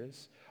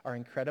leaders are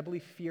incredibly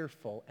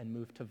fearful and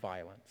moved to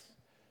violence.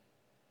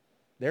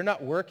 They're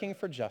not working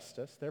for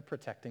justice, they're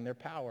protecting their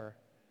power.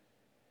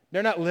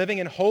 They're not living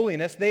in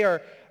holiness, they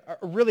are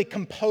really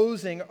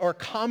composing or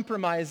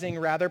compromising,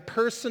 rather,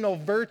 personal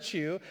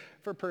virtue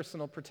for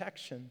personal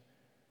protection.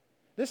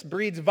 This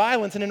breeds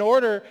violence, and in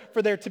order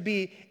for there to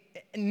be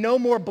no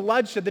more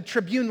bloodshed, the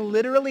tribune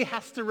literally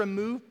has to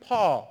remove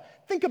Paul.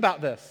 Think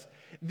about this.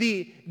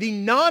 The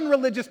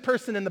non-religious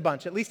person in the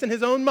bunch, at least in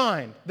his own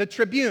mind, the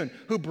tribune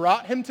who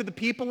brought him to the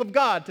people of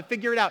God to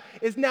figure it out,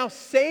 is now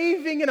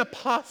saving an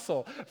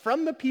apostle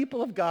from the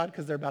people of God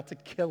because they're about to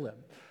kill him.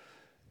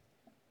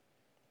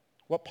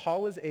 What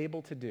Paul is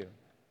able to do,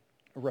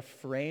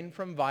 refrain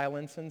from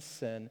violence and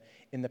sin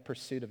in the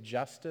pursuit of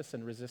justice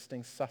and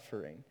resisting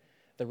suffering,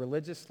 the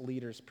religious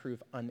leaders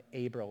prove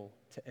unable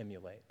to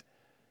emulate.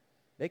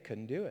 They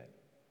couldn't do it.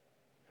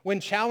 When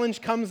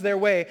challenge comes their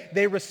way,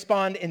 they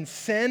respond in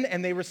sin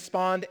and they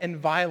respond in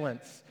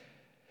violence.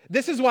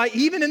 This is why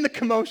even in the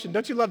commotion,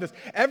 don't you love this?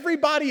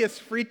 Everybody is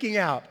freaking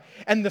out.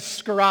 And the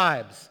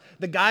scribes,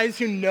 the guys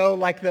who know,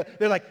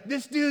 they're like,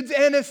 this dude's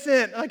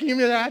innocent. Like, can you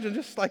imagine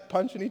just like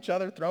punching each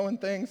other, throwing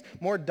things?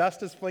 More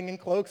dust is flinging,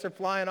 cloaks are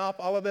flying off,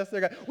 all of this. They're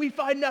going, we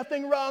find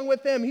nothing wrong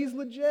with him. He's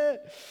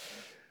legit.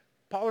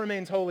 Paul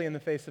remains holy in the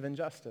face of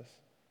injustice.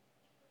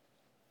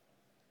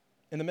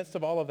 In the midst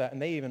of all of that,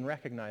 and they even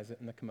recognize it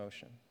in the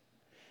commotion.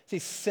 See,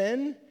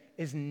 sin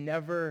is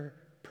never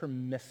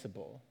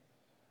permissible.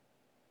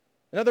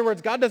 In other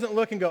words, God doesn't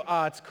look and go,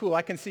 it's cool,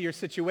 I can see your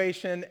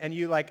situation, and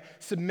you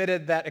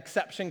submitted that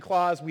exception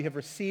clause, we have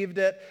received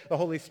it. The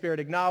Holy Spirit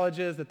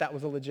acknowledges that that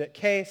was a legit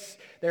case.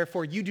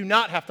 Therefore, you do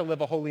not have to live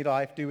a holy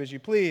life, do as you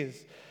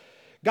please.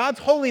 God's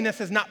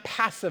holiness is not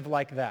passive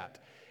like that.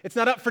 It's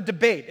not up for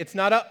debate. It's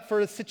not up for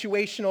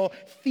situational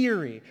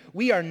theory.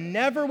 We are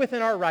never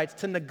within our rights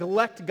to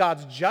neglect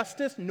God's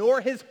justice nor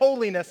his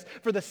holiness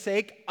for the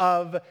sake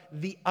of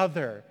the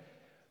other.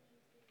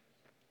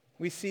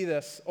 We see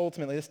this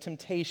ultimately, this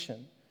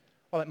temptation.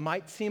 While it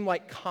might seem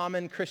like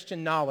common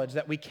Christian knowledge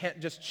that we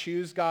can't just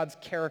choose God's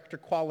character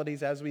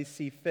qualities as we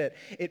see fit,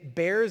 it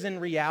bears in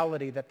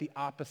reality that the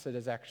opposite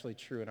is actually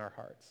true in our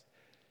hearts.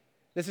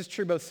 This is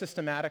true both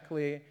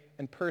systematically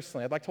and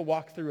personally. I'd like to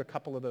walk through a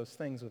couple of those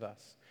things with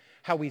us.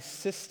 How we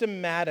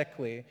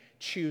systematically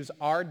choose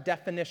our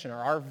definition or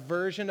our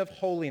version of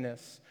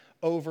holiness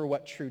over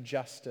what true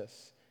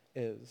justice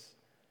is.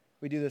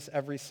 We do this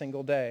every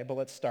single day, but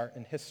let's start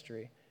in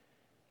history.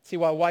 See,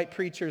 while white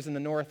preachers in the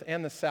North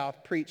and the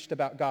South preached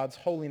about God's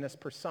holiness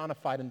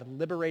personified in the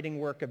liberating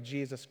work of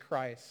Jesus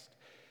Christ,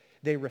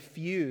 they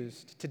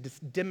refused to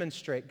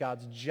demonstrate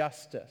God's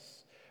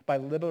justice by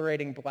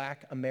liberating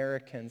black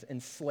Americans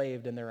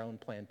enslaved in their own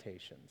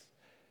plantations.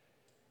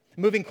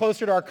 Moving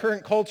closer to our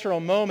current cultural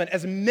moment,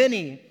 as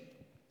many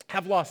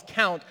have lost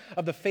count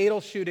of the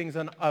fatal shootings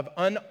of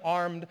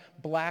unarmed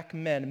black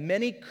men,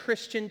 many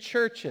Christian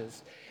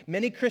churches,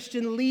 many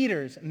Christian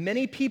leaders,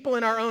 many people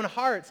in our own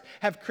hearts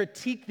have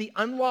critiqued the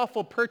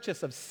unlawful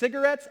purchase of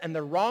cigarettes and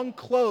the wrong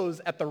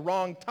clothes at the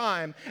wrong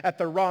time, at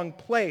the wrong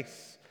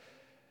place.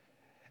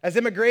 As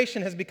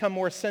immigration has become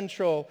more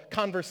central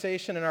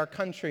conversation in our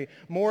country,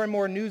 more and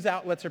more news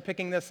outlets are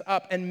picking this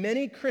up, and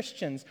many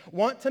Christians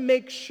want to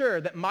make sure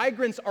that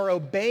migrants are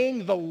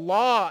obeying the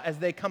law as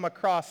they come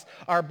across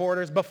our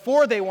borders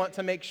before they want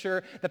to make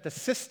sure that the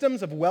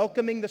systems of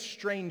welcoming the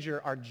stranger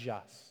are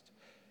just.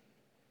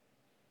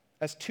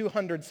 As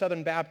 200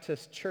 Southern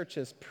Baptist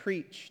churches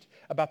preached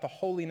about the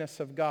holiness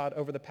of God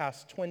over the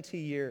past 20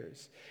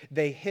 years,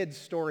 they hid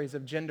stories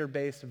of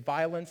gender-based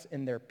violence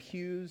in their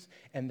pews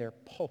and their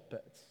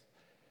pulpits.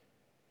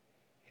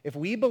 If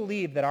we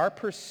believe that our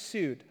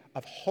pursuit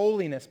of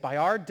holiness, by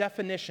our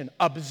definition,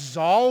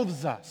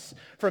 absolves us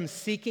from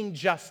seeking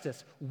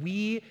justice,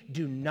 we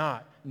do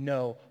not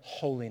know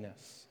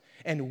holiness.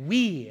 And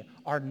we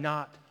are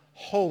not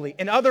holy.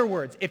 In other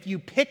words, if you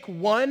pick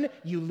one,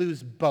 you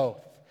lose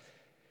both.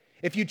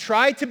 If you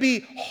try to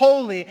be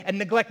holy and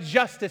neglect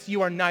justice,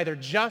 you are neither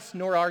just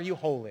nor are you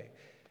holy.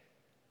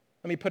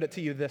 Let me put it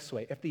to you this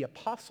way. If the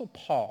Apostle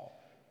Paul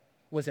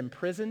was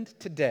imprisoned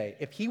today,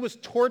 if he was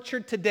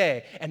tortured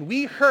today, and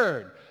we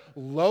heard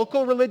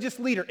local religious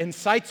leader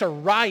incites a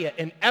riot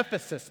in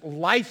Ephesus,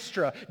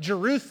 Lystra,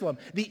 Jerusalem,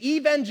 the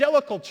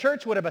evangelical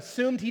church would have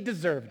assumed he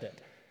deserved it.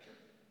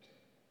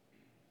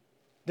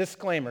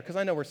 Disclaimer, because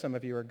I know where some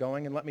of you are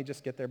going, and let me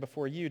just get there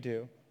before you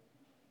do.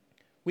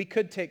 We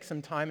could take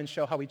some time and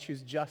show how we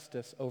choose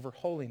justice over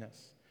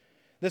holiness.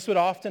 This would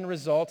often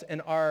result in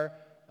our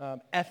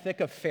ethic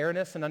of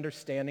fairness and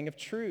understanding of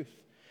truth.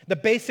 The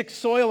basic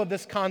soil of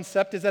this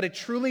concept is that a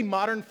truly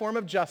modern form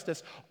of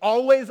justice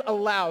always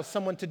allows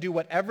someone to do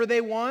whatever they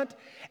want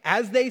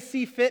as they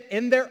see fit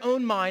in their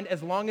own mind,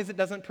 as long as it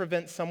doesn't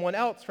prevent someone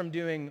else from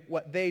doing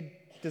what they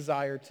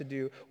desire to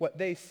do, what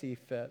they see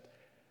fit.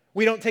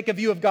 We don't take a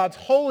view of God's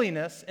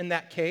holiness in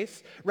that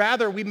case.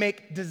 Rather, we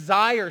make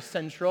desire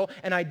central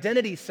and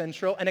identity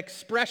central and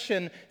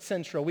expression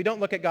central. We don't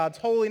look at God's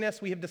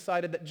holiness. We have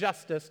decided that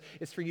justice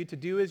is for you to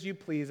do as you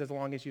please as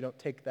long as you don't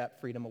take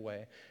that freedom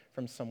away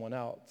from someone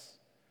else.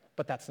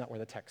 But that's not where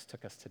the text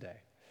took us today.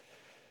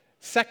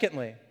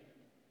 Secondly,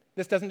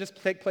 this doesn't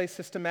just take place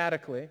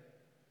systematically.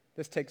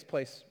 This takes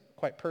place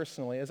quite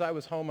personally. As I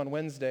was home on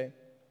Wednesday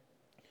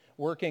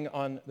working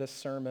on this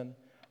sermon,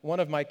 one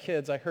of my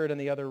kids I heard in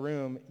the other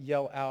room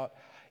yell out,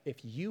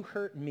 "If you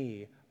hurt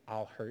me,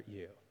 I'll hurt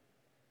you."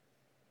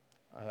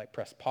 I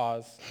pressed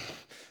pause.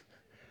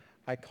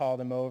 I called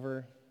him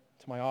over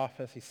to my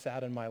office. He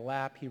sat in my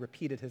lap. He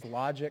repeated his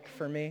logic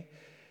for me.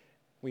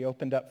 We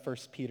opened up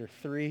 1 Peter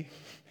 3.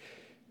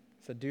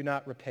 It said, "Do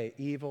not repay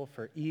evil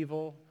for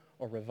evil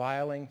or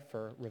reviling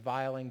for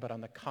reviling, but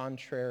on the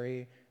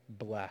contrary,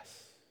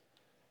 bless."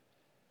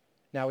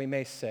 Now we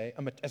may say,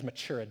 as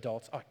mature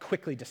adults, I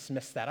quickly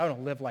dismiss that. I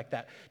don't live like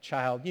that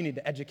child. You need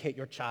to educate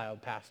your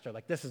child, Pastor.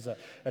 This is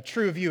a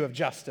true view of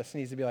justice. It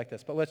needs to be like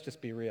this. But let's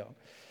just be real.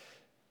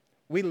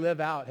 We live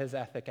out his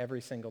ethic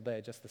every single day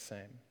just the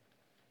same.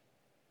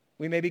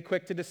 We may be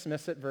quick to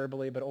dismiss it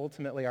verbally, but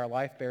ultimately our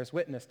life bears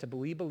witness to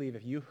we believe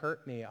if you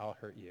hurt me, I'll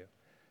hurt you.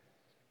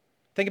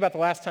 Think about the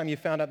last time you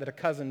found out that a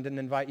cousin didn't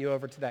invite you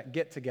over to that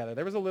get-together.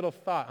 There was a little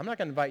thought, I'm not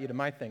going to invite you to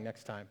my thing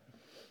next time.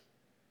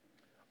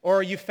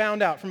 Or you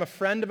found out from a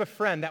friend of a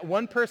friend that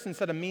one person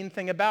said a mean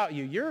thing about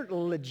you. You're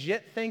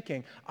legit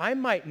thinking, I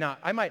might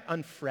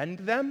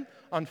unfriend them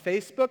on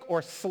Facebook,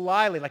 or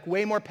slyly,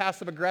 way more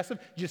passive-aggressive,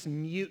 just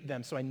mute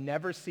them so I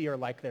never see or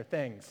like their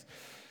things.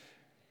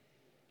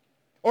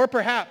 Or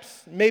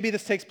perhaps, maybe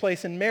this takes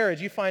place in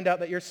marriage. You find out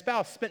that your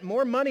spouse spent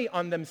more money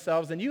on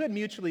themselves than you had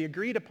mutually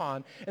agreed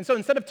upon. And so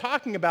instead of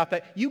talking about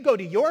that, you go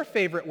to your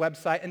favorite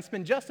website and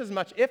spend just as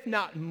much, if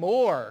not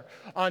more,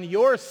 on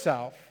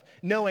yourself,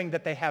 knowing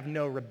that they have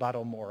no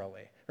rebuttal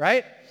morally,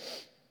 right?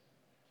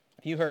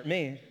 If you hurt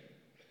me,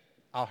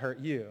 I'll hurt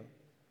you.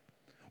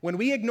 When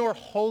we ignore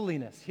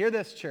holiness, hear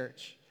this,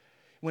 church.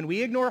 When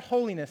we ignore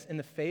holiness in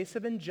the face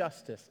of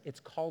injustice,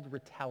 it's called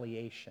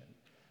retaliation.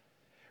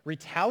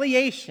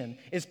 Retaliation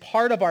is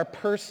part of our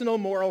personal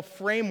moral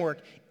framework,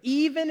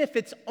 even if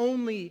it's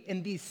only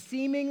in these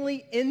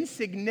seemingly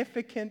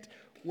insignificant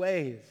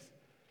ways.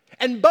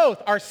 And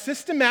both our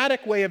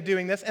systematic way of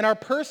doing this and our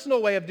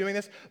personal way of doing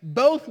this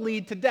both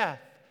lead to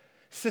death.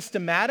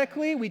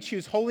 Systematically, we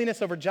choose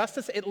holiness over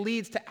justice. It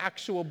leads to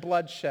actual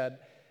bloodshed.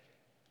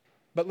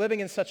 But living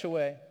in such a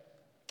way,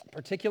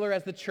 particular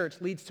as the church,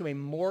 leads to a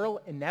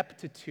moral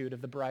ineptitude of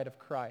the bride of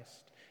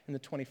Christ in the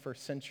 21st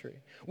century.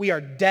 We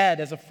are dead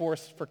as a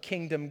force for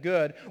kingdom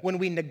good when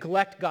we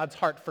neglect God's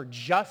heart for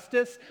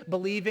justice,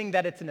 believing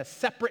that it's in a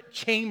separate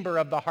chamber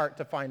of the heart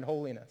to find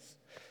holiness.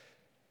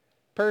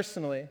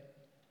 Personally,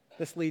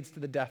 this leads to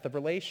the death of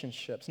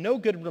relationships. No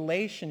good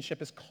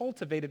relationship is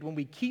cultivated when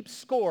we keep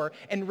score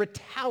and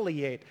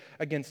retaliate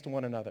against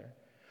one another.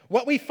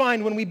 What we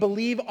find when we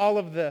believe all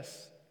of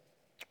this,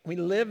 we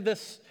live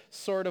this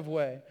sort of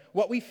way,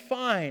 what we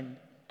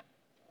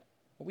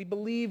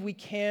believe we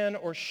can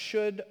or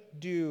should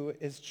do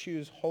is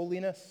choose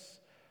holiness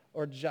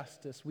or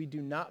justice. We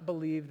do not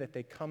believe that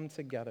they come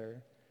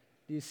together.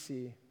 Do you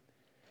see?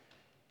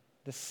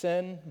 The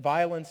sin,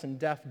 violence, and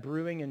death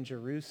brewing in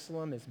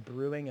Jerusalem is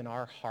brewing in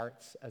our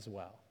hearts as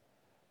well.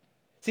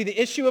 See,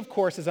 the issue, of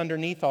course, is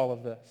underneath all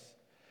of this.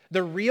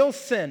 The real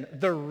sin,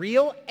 the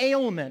real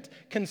ailment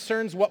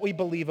concerns what we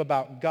believe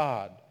about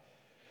God.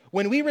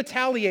 When we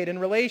retaliate in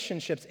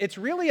relationships, it's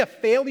really a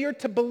failure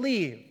to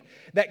believe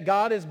that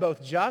God is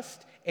both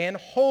just and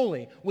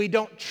holy. We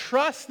don't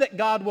trust that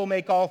God will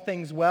make all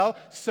things well,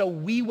 so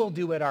we will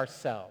do it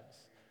ourselves.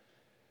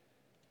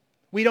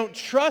 We don't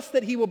trust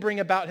that he will bring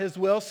about his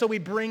will, so we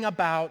bring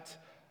about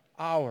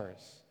ours.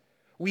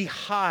 We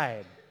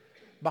hide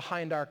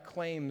behind our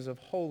claims of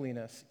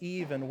holiness,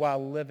 even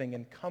while living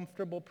in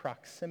comfortable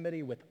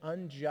proximity with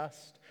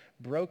unjust,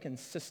 broken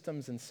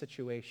systems and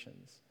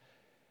situations,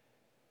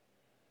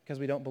 because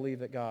we don't believe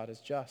that God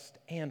is just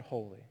and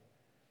holy.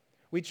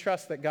 We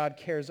trust that God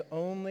cares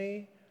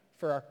only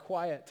for our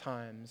quiet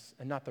times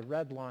and not the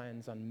red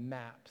lines on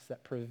maps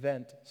that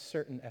prevent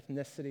certain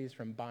ethnicities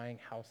from buying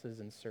houses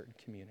in certain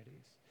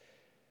communities.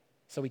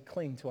 So we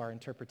cling to our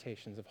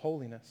interpretations of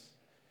holiness.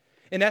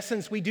 In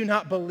essence, we do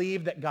not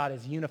believe that God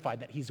is unified,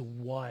 that he's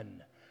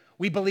one.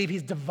 We believe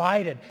he's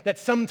divided, that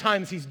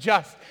sometimes he's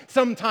just,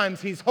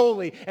 sometimes he's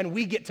holy, and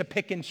we get to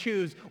pick and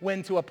choose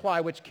when to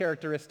apply which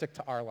characteristic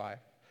to our life.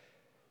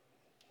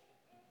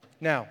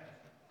 Now,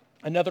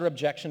 another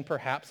objection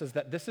perhaps is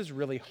that this is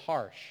really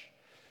harsh.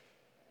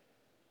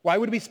 Why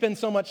would we spend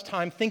so much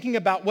time thinking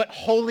about what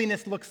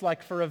holiness looks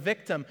like for a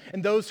victim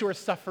and those who are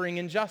suffering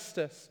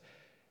injustice?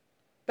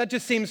 That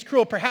just seems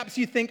cruel. Perhaps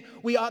you think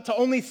we ought to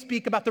only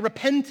speak about the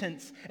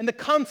repentance and the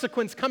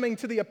consequence coming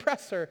to the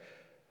oppressor.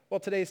 Well,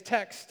 today's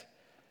text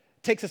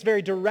takes us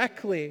very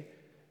directly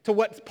to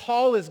what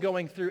Paul is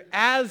going through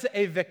as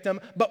a victim,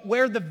 but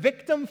where the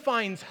victim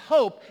finds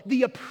hope,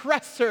 the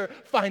oppressor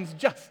finds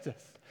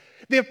justice.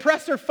 The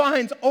oppressor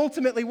finds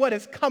ultimately what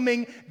is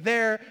coming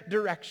their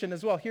direction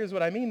as well. Here's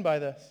what I mean by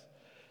this.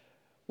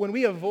 When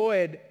we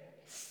avoid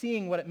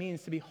seeing what it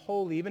means to be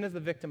holy, even as the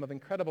victim of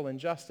incredible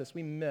injustice,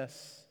 we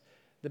miss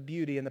the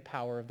beauty and the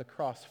power of the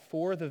cross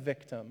for the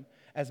victim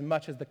as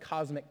much as the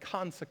cosmic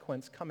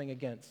consequence coming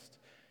against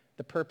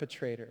the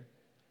perpetrator.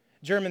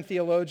 German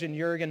theologian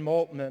Jürgen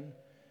Moltmann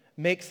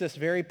makes this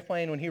very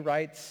plain when he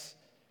writes,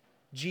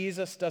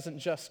 Jesus doesn't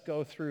just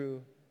go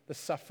through the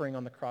suffering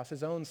on the cross,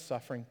 his own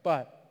suffering,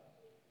 but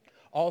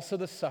also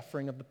the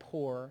suffering of the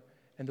poor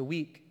and the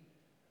weak,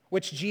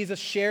 which Jesus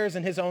shares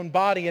in his own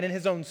body and in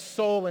his own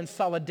soul in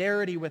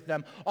solidarity with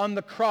them. On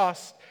the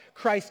cross,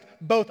 Christ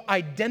both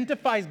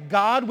identifies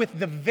God with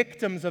the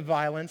victims of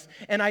violence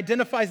and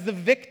identifies the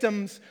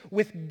victims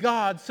with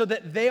God so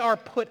that they are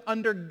put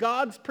under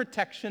God's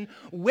protection.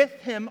 With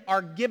him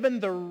are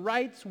given the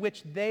rights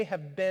which they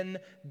have been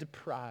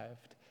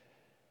deprived.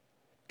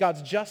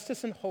 God's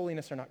justice and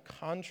holiness are not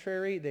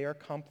contrary, they are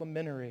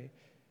complementary.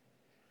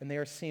 And they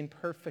are seen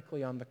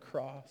perfectly on the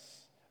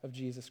cross of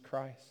Jesus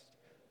Christ.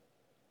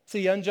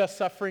 See, the unjust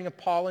suffering of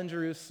Paul in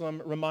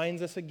Jerusalem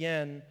reminds us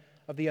again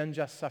of the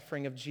unjust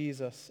suffering of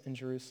Jesus in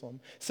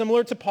Jerusalem.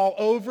 Similar to Paul,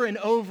 over and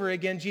over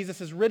again,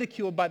 Jesus is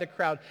ridiculed by the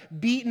crowd,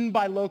 beaten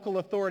by local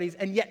authorities,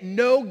 and yet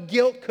no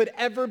guilt could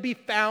ever be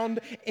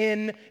found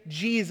in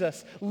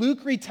Jesus.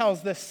 Luke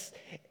retells this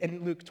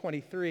in Luke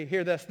 23.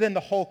 Hear this. Then the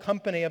whole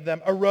company of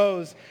them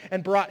arose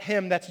and brought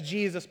him, that's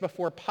Jesus,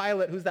 before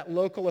Pilate, who's that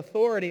local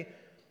authority.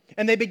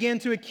 And they began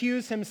to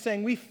accuse him,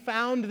 saying, we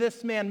found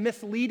this man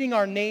misleading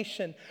our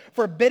nation,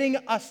 forbidding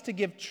us to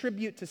give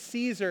tribute to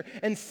Caesar,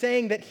 and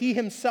saying that he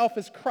himself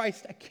is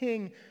Christ, a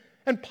king.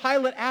 And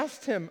Pilate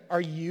asked him,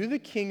 "Are you the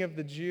king of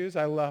the Jews?"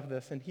 I love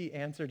this. And he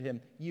answered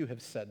him, "You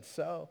have said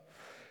so."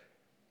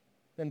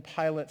 Then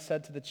Pilate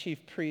said to the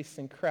chief priests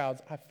and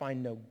crowds, "I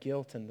find no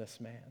guilt in this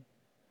man."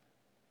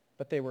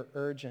 But they were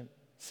urgent,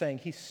 saying,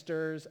 "He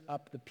stirs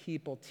up the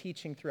people,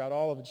 teaching throughout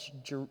all of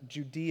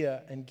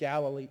Judea and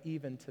Galilee,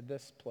 even to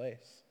this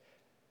place."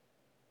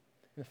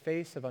 In the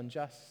face of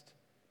unjust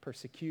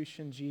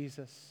persecution,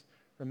 Jesus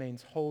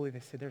remains holy. They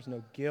say, "There's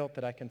no guilt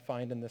that I can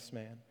find in this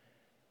man."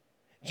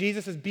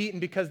 Jesus is beaten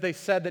because they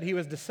said that he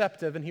was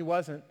deceptive, and he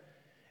wasn't.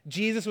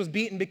 Jesus was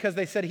beaten because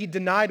they said he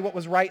denied what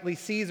was rightly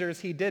Caesar's.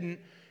 He didn't.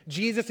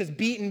 Jesus is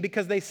beaten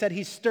because they said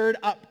he stirred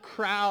up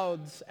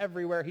crowds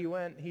everywhere he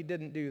went. He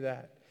didn't do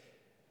that.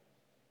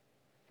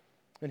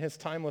 In his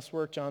timeless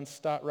work, John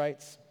Stott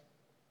writes,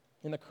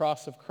 in the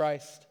cross of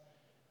Christ,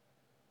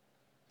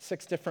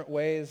 6 different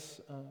ways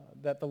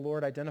that the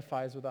Lord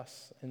identifies with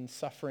us in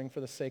suffering for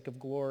the sake of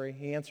glory.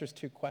 He answers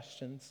 2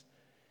 questions.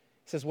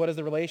 He says, what is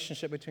the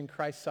relationship between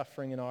Christ's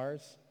suffering and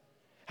ours?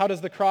 How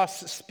does the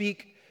cross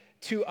speak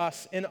to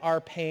us in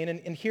our pain?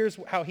 And here's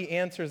how he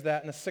answers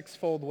that in a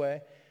 6-fold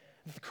way.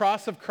 The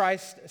cross of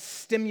Christ's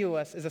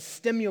stimulus is a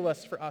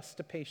stimulus for us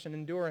to patient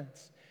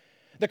endurance.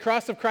 The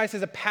cross of Christ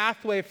is a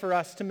pathway for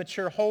us to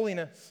mature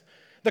holiness.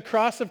 The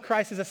cross of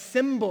Christ is a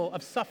symbol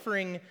of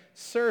suffering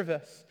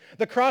service.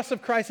 The cross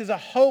of Christ is a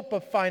hope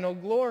of final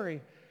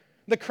glory.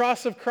 The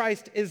cross of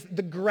Christ is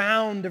the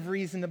ground of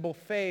reasonable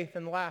faith.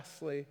 And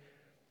lastly,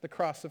 the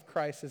cross of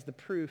Christ is the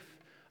proof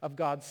of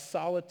God's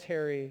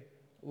solitary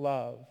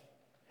love.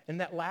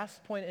 And that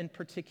last point in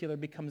particular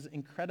becomes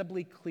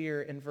incredibly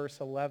clear in verse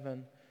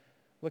 11.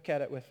 Look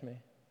at it with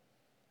me.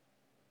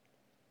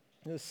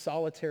 The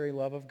solitary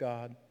love of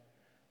God.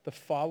 The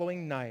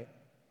following night,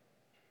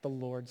 the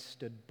Lord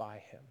stood by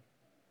him.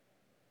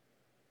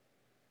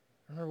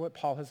 Remember what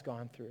Paul has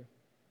gone through.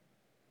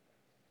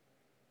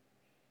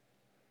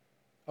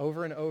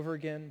 Over and over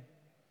again,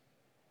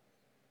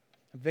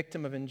 a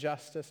victim of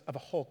injustice, of a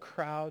whole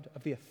crowd,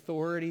 of the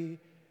authority,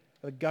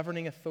 the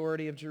governing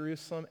authority of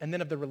Jerusalem, and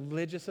then of the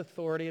religious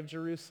authority of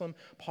Jerusalem.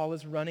 Paul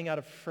is running out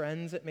of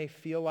friends, it may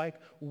feel like,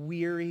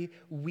 weary,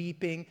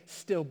 weeping,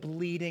 still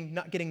bleeding,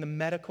 not getting the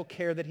medical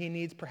care that he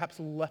needs,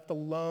 perhaps left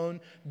alone,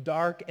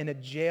 dark, in a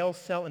jail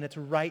cell, and it's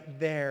right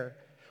there.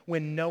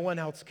 When no one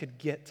else could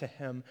get to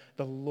him,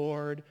 the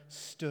Lord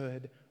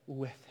stood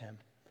with him.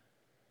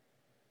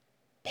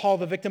 Paul,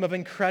 the victim of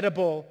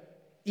incredible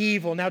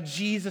evil, now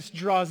Jesus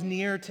draws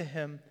near to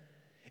him.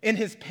 In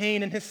his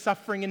pain, in his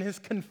suffering, in his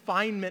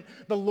confinement,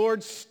 the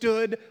Lord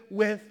stood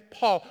with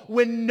Paul.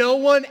 When no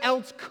one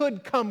else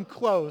could come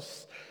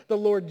close, the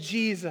Lord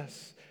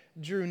Jesus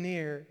drew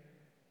near.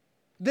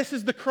 This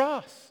is the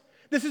cross.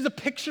 This is a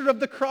picture of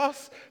the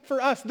cross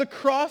for us. The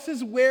cross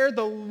is where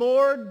the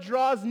Lord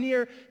draws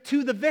near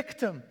to the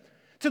victim,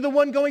 to the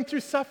one going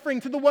through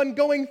suffering, to the one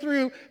going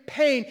through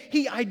pain.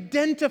 He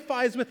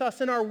identifies with us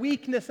in our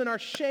weakness and our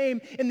shame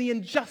and the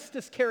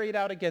injustice carried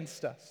out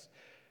against us.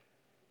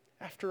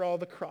 After all,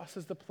 the cross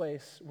is the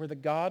place where the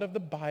God of the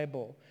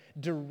Bible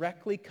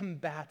directly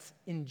combats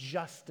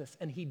injustice,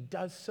 and he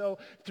does so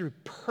through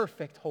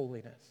perfect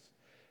holiness.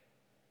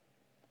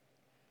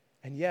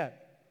 And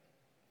yet,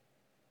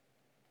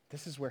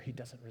 this is where he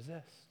doesn't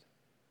resist,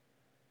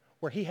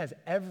 where he has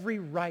every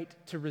right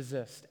to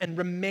resist and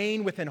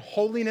remain within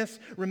holiness,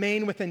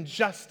 remain within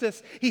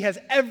justice. He has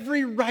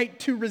every right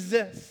to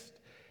resist,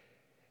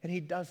 and he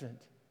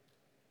doesn't.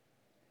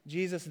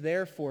 Jesus,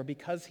 therefore,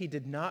 because he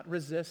did not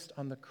resist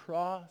on the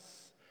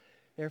cross,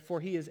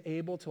 therefore he is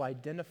able to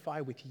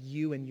identify with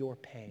you and your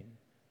pain.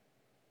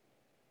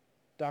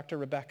 Dr.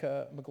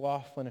 Rebecca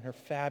McLaughlin, in her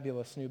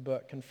fabulous new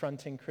book,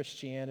 Confronting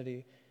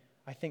Christianity,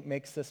 I think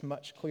makes this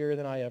much clearer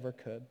than I ever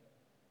could.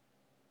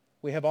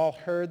 We have all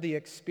heard the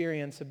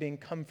experience of being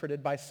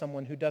comforted by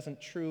someone who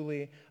doesn't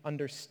truly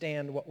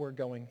understand what we're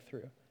going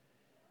through.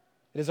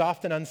 It is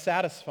often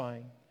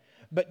unsatisfying,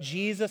 but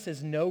Jesus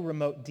is no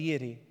remote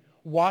deity.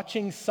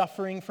 Watching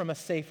suffering from a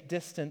safe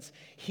distance,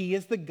 he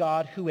is the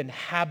God who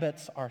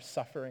inhabits our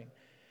suffering.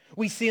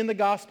 We see in the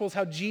Gospels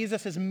how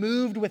Jesus is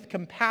moved with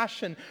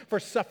compassion for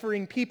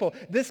suffering people.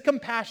 This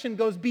compassion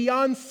goes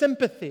beyond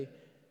sympathy.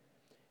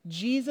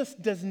 Jesus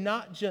does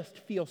not just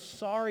feel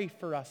sorry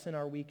for us in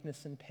our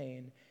weakness and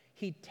pain.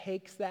 He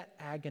takes that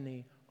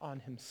agony on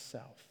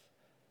himself.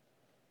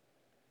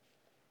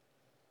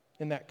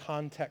 In that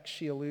context,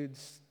 she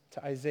alludes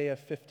to Isaiah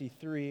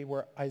 53,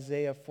 where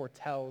Isaiah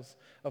foretells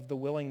of the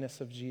willingness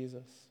of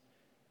Jesus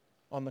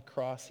on the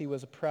cross. He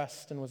was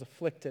oppressed and was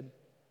afflicted,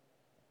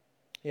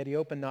 yet he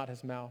opened not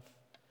his mouth.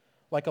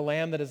 Like a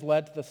lamb that is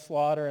led to the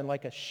slaughter, and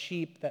like a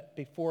sheep that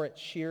before it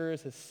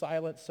shears is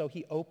silent, so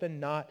he opened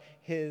not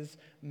his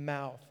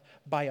mouth.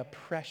 By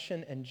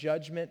oppression and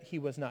judgment he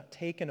was not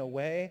taken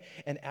away.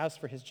 And as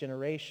for his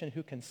generation,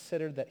 who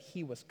considered that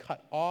he was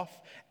cut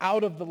off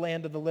out of the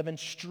land of the living,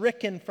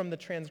 stricken from the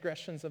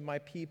transgressions of my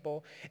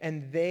people,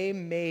 and they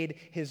made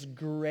his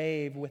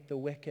grave with the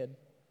wicked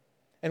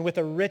and with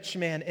a rich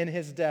man in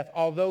his death,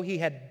 although he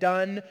had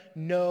done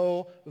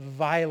no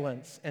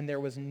violence and there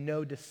was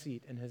no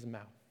deceit in his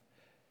mouth.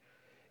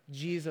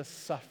 Jesus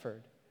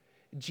suffered.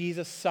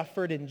 Jesus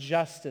suffered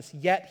injustice,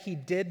 yet he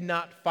did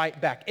not fight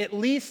back, at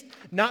least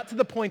not to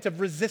the point of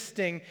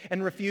resisting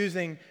and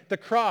refusing the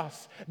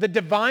cross. The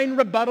divine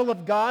rebuttal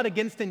of God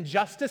against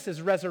injustice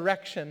is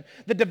resurrection.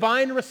 The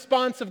divine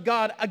response of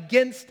God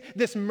against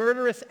this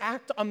murderous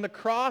act on the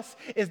cross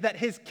is that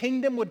his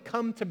kingdom would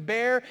come to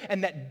bear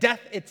and that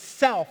death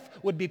itself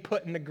would be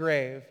put in the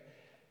grave.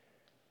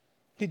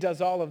 He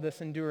does all of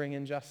this enduring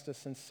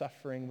injustice and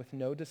suffering with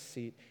no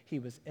deceit. He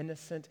was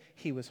innocent.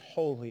 He was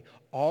holy.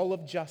 All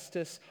of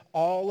justice,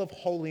 all of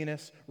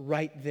holiness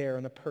right there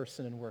in the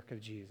person and work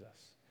of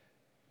Jesus.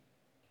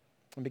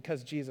 And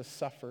because Jesus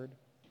suffered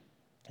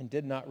and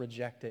did not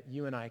reject it,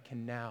 you and I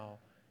can now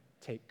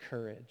take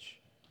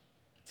courage.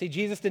 See,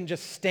 Jesus didn't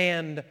just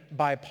stand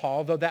by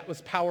Paul, though that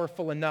was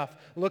powerful enough.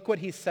 Look what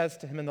he says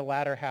to him in the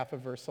latter half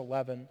of verse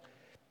 11.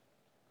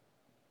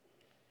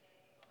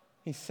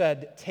 He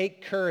said,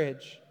 "Take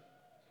courage,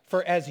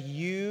 for as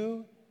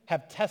you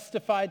have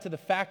testified to the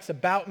facts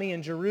about me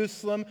in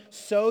Jerusalem,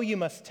 so you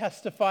must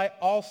testify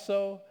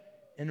also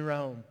in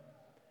Rome."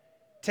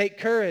 Take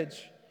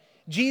courage.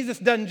 Jesus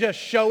doesn't just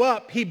show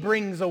up, he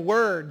brings a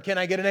word. Can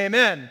I get an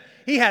amen?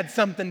 He had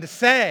something to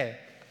say.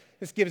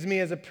 This gives me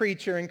as a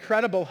preacher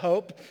incredible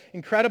hope,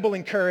 incredible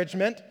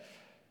encouragement.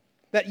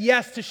 That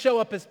yes, to show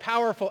up is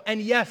powerful,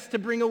 and yes, to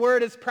bring a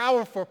word is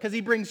powerful because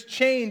he brings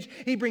change,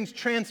 he brings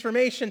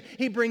transformation,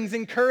 he brings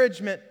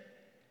encouragement.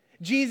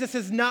 Jesus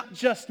is not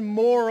just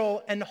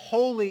moral and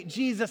holy.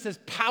 Jesus is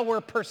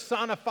power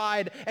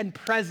personified and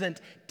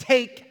present.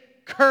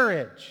 Take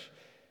courage.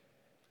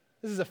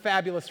 This is a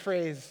fabulous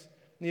phrase.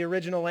 In the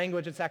original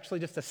language, it's actually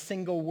just a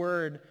single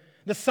word.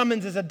 The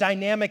summons is a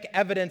dynamic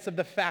evidence of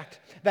the fact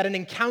that an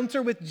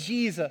encounter with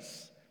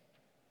Jesus,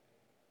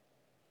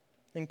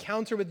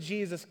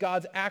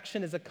 God's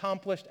action is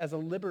accomplished as a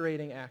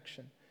liberating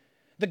action.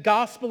 The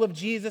gospel of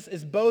Jesus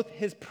is both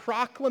his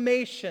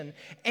proclamation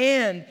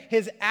and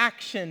his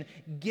action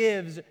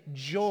gives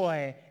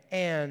joy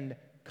and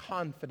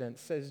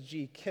confidence, says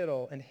G.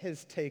 Kittle in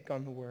his take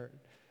on the word.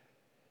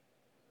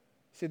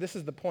 See, this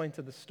is the point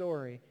of the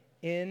story.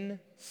 In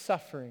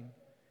suffering,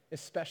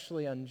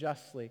 especially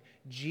unjustly,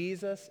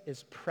 Jesus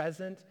is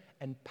present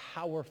and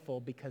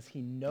powerful because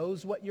he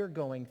knows what you're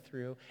going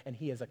through and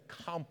he has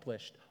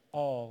accomplished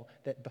all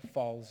that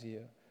befalls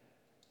you.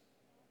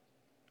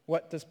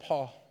 What does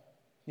Paul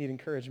need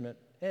encouragement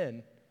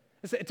in?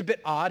 It's a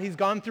bit odd. He's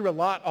gone through a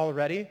lot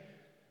already.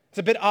 It's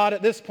a bit odd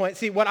at this point.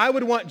 See, what I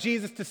would want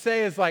Jesus to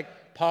say is like,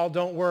 Paul,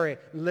 don't worry.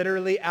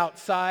 Literally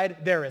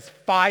outside, there is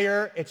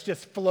fire. It's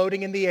just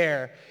floating in the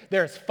air.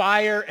 There's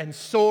fire and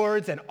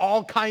swords and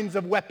all kinds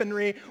of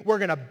weaponry. We're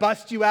going to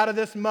bust you out of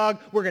this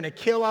mug. We're going to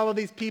kill all of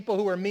these people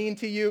who are mean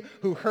to you,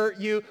 who hurt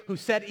you, who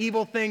said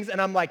evil things.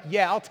 And I'm like,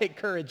 yeah, I'll take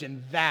courage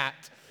in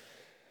that.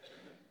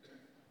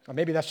 Or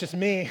maybe that's just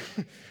me.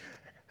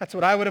 That's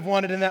what I would have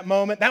wanted in that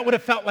moment. That would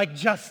have felt like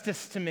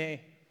justice to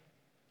me.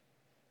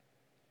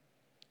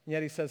 And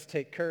yet he says,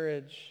 take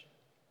courage.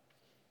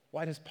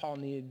 Why does Paul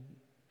need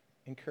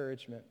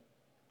encouragement?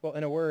 Well,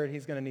 in a word,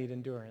 he's going to need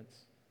endurance.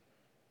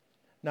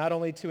 Not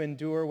only to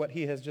endure what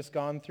he has just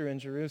gone through in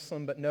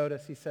Jerusalem, but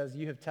notice he says,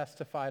 you have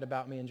testified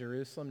about me in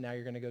Jerusalem. Now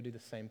you're going to go do the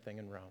same thing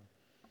in Rome.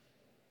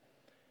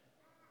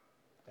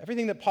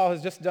 Everything that Paul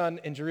has just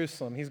done in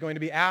Jerusalem, he's going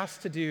to be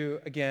asked to do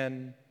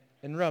again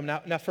in Rome.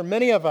 Now for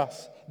many of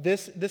us,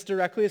 this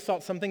directly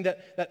assaults something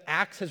that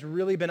Acts has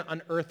really been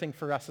unearthing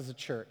for us as a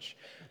church.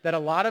 That a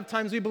lot of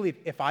times we believe,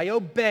 if I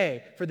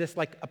obey for this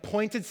like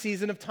appointed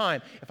season of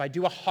time, if I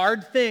do a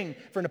hard thing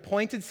for an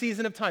appointed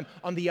season of time,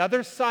 on the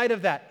other side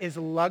of that is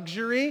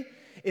luxury,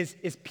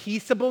 is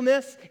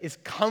peaceableness, is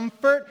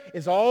comfort,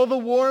 is all the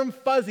warm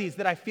fuzzies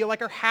that I feel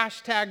like are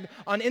hashtagged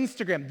on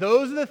Instagram.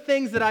 Those are the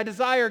things that I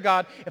desire,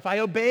 God. If I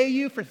obey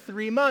you for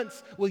 3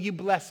 months, will you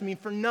bless me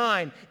for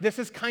 9? This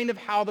is kind of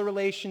how the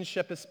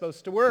relationship is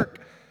supposed to work.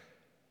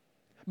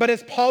 But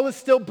as Paul is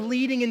still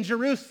bleeding in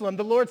Jerusalem,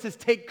 the Lord says,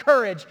 take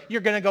courage.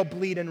 You're going to go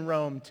bleed in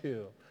Rome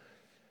too.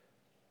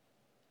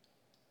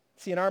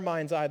 See, in our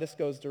mind's eye, this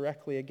goes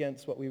directly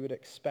against what we would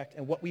expect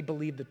and what we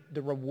believe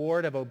the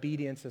reward of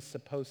obedience is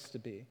supposed to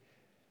be.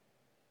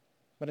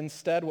 But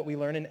instead, what we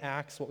learn in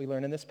Acts, what we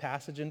learn in this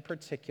passage in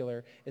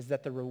particular, is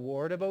that the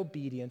reward of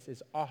obedience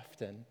is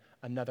often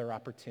another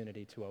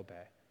opportunity to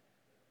obey.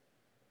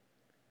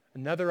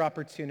 Another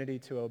opportunity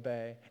to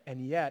obey.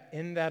 And yet,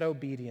 in that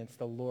obedience,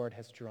 the Lord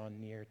has drawn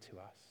near to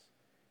us.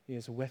 He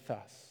is with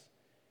us,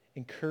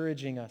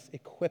 encouraging us,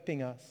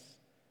 equipping us.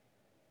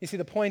 You see,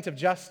 the point of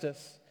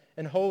justice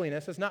and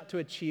holiness is not to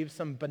achieve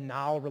some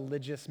banal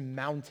religious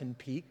mountain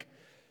peak.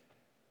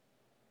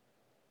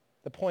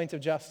 The point of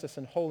justice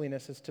and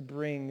holiness is to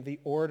bring the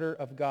order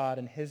of God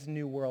and his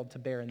new world to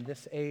bear in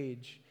this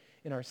age,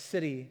 in our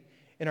city,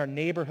 in our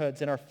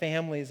neighborhoods, in our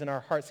families, in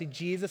our hearts. See,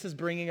 Jesus is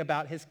bringing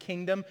about his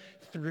kingdom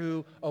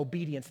through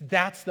obedience.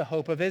 That's the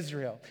hope of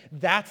Israel.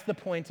 That's the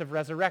point of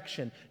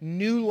resurrection.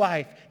 New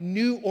life,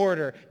 new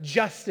order,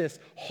 justice,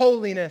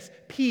 holiness,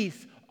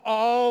 peace,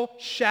 all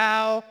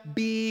shall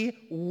be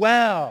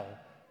well.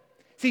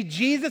 See,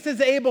 Jesus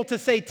is able to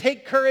say,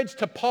 take courage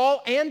to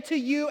Paul and to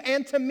you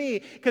and to me,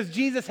 because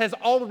Jesus has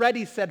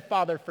already said,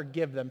 Father,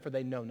 forgive them, for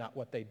they know not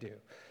what they do.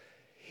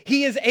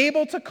 He is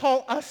able to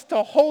call us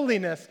to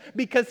holiness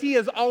because he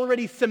has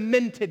already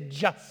cemented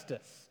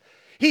justice.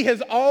 He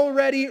has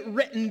already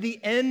written the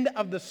end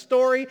of the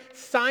story,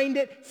 signed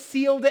it,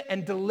 sealed it,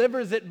 and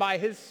delivers it by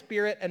his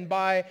Spirit and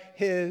by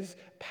his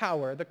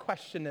power. The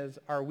question is,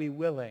 are we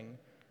willing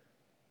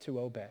to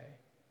obey?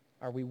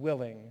 Are we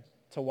willing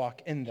to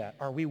walk in that?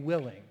 Are we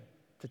willing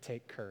to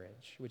take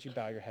courage? Would you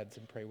bow your heads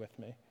and pray with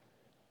me?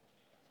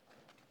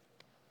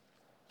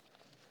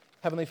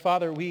 Heavenly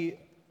Father, we,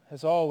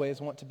 as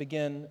always, want to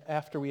begin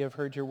after we have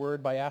heard your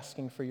word by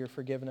asking for your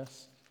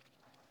forgiveness.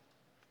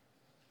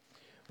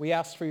 We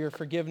ask for your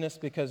forgiveness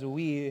because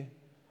we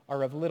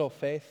are of little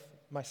faith,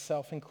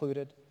 myself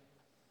included.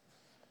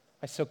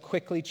 I so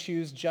quickly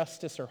choose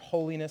justice or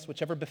holiness,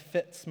 whichever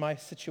befits my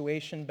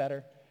situation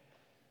better.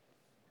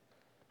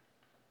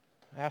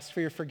 I ask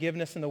for your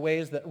forgiveness in the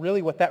ways that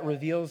really what that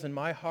reveals in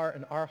my heart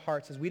and our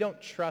hearts is we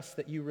don't trust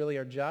that you really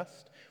are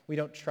just. We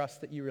don't trust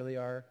that you really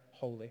are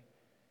holy.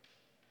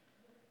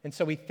 And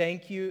so we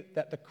thank you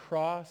that the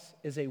cross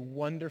is a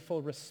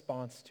wonderful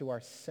response to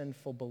our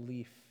sinful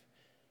belief.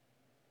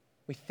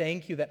 We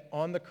thank you that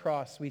on the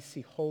cross we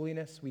see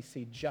holiness, we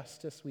see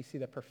justice, we see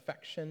the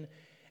perfection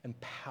and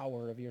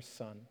power of your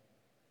Son.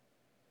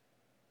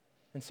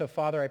 And so,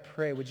 Father, I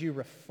pray, would you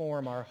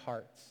reform our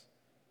hearts?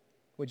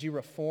 Would you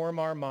reform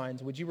our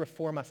minds? Would you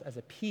reform us as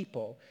a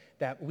people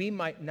that we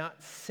might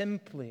not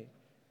simply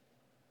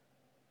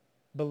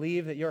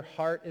believe that your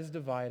heart is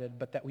divided,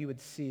 but that we would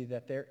see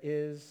that there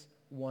is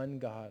one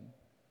God.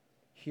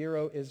 Hear,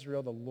 O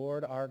Israel, the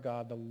Lord our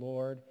God, the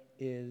Lord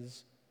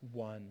is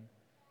one.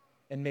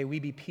 And may we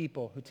be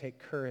people who take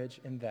courage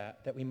in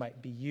that we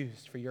might be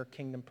used for your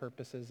kingdom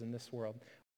purposes in this world.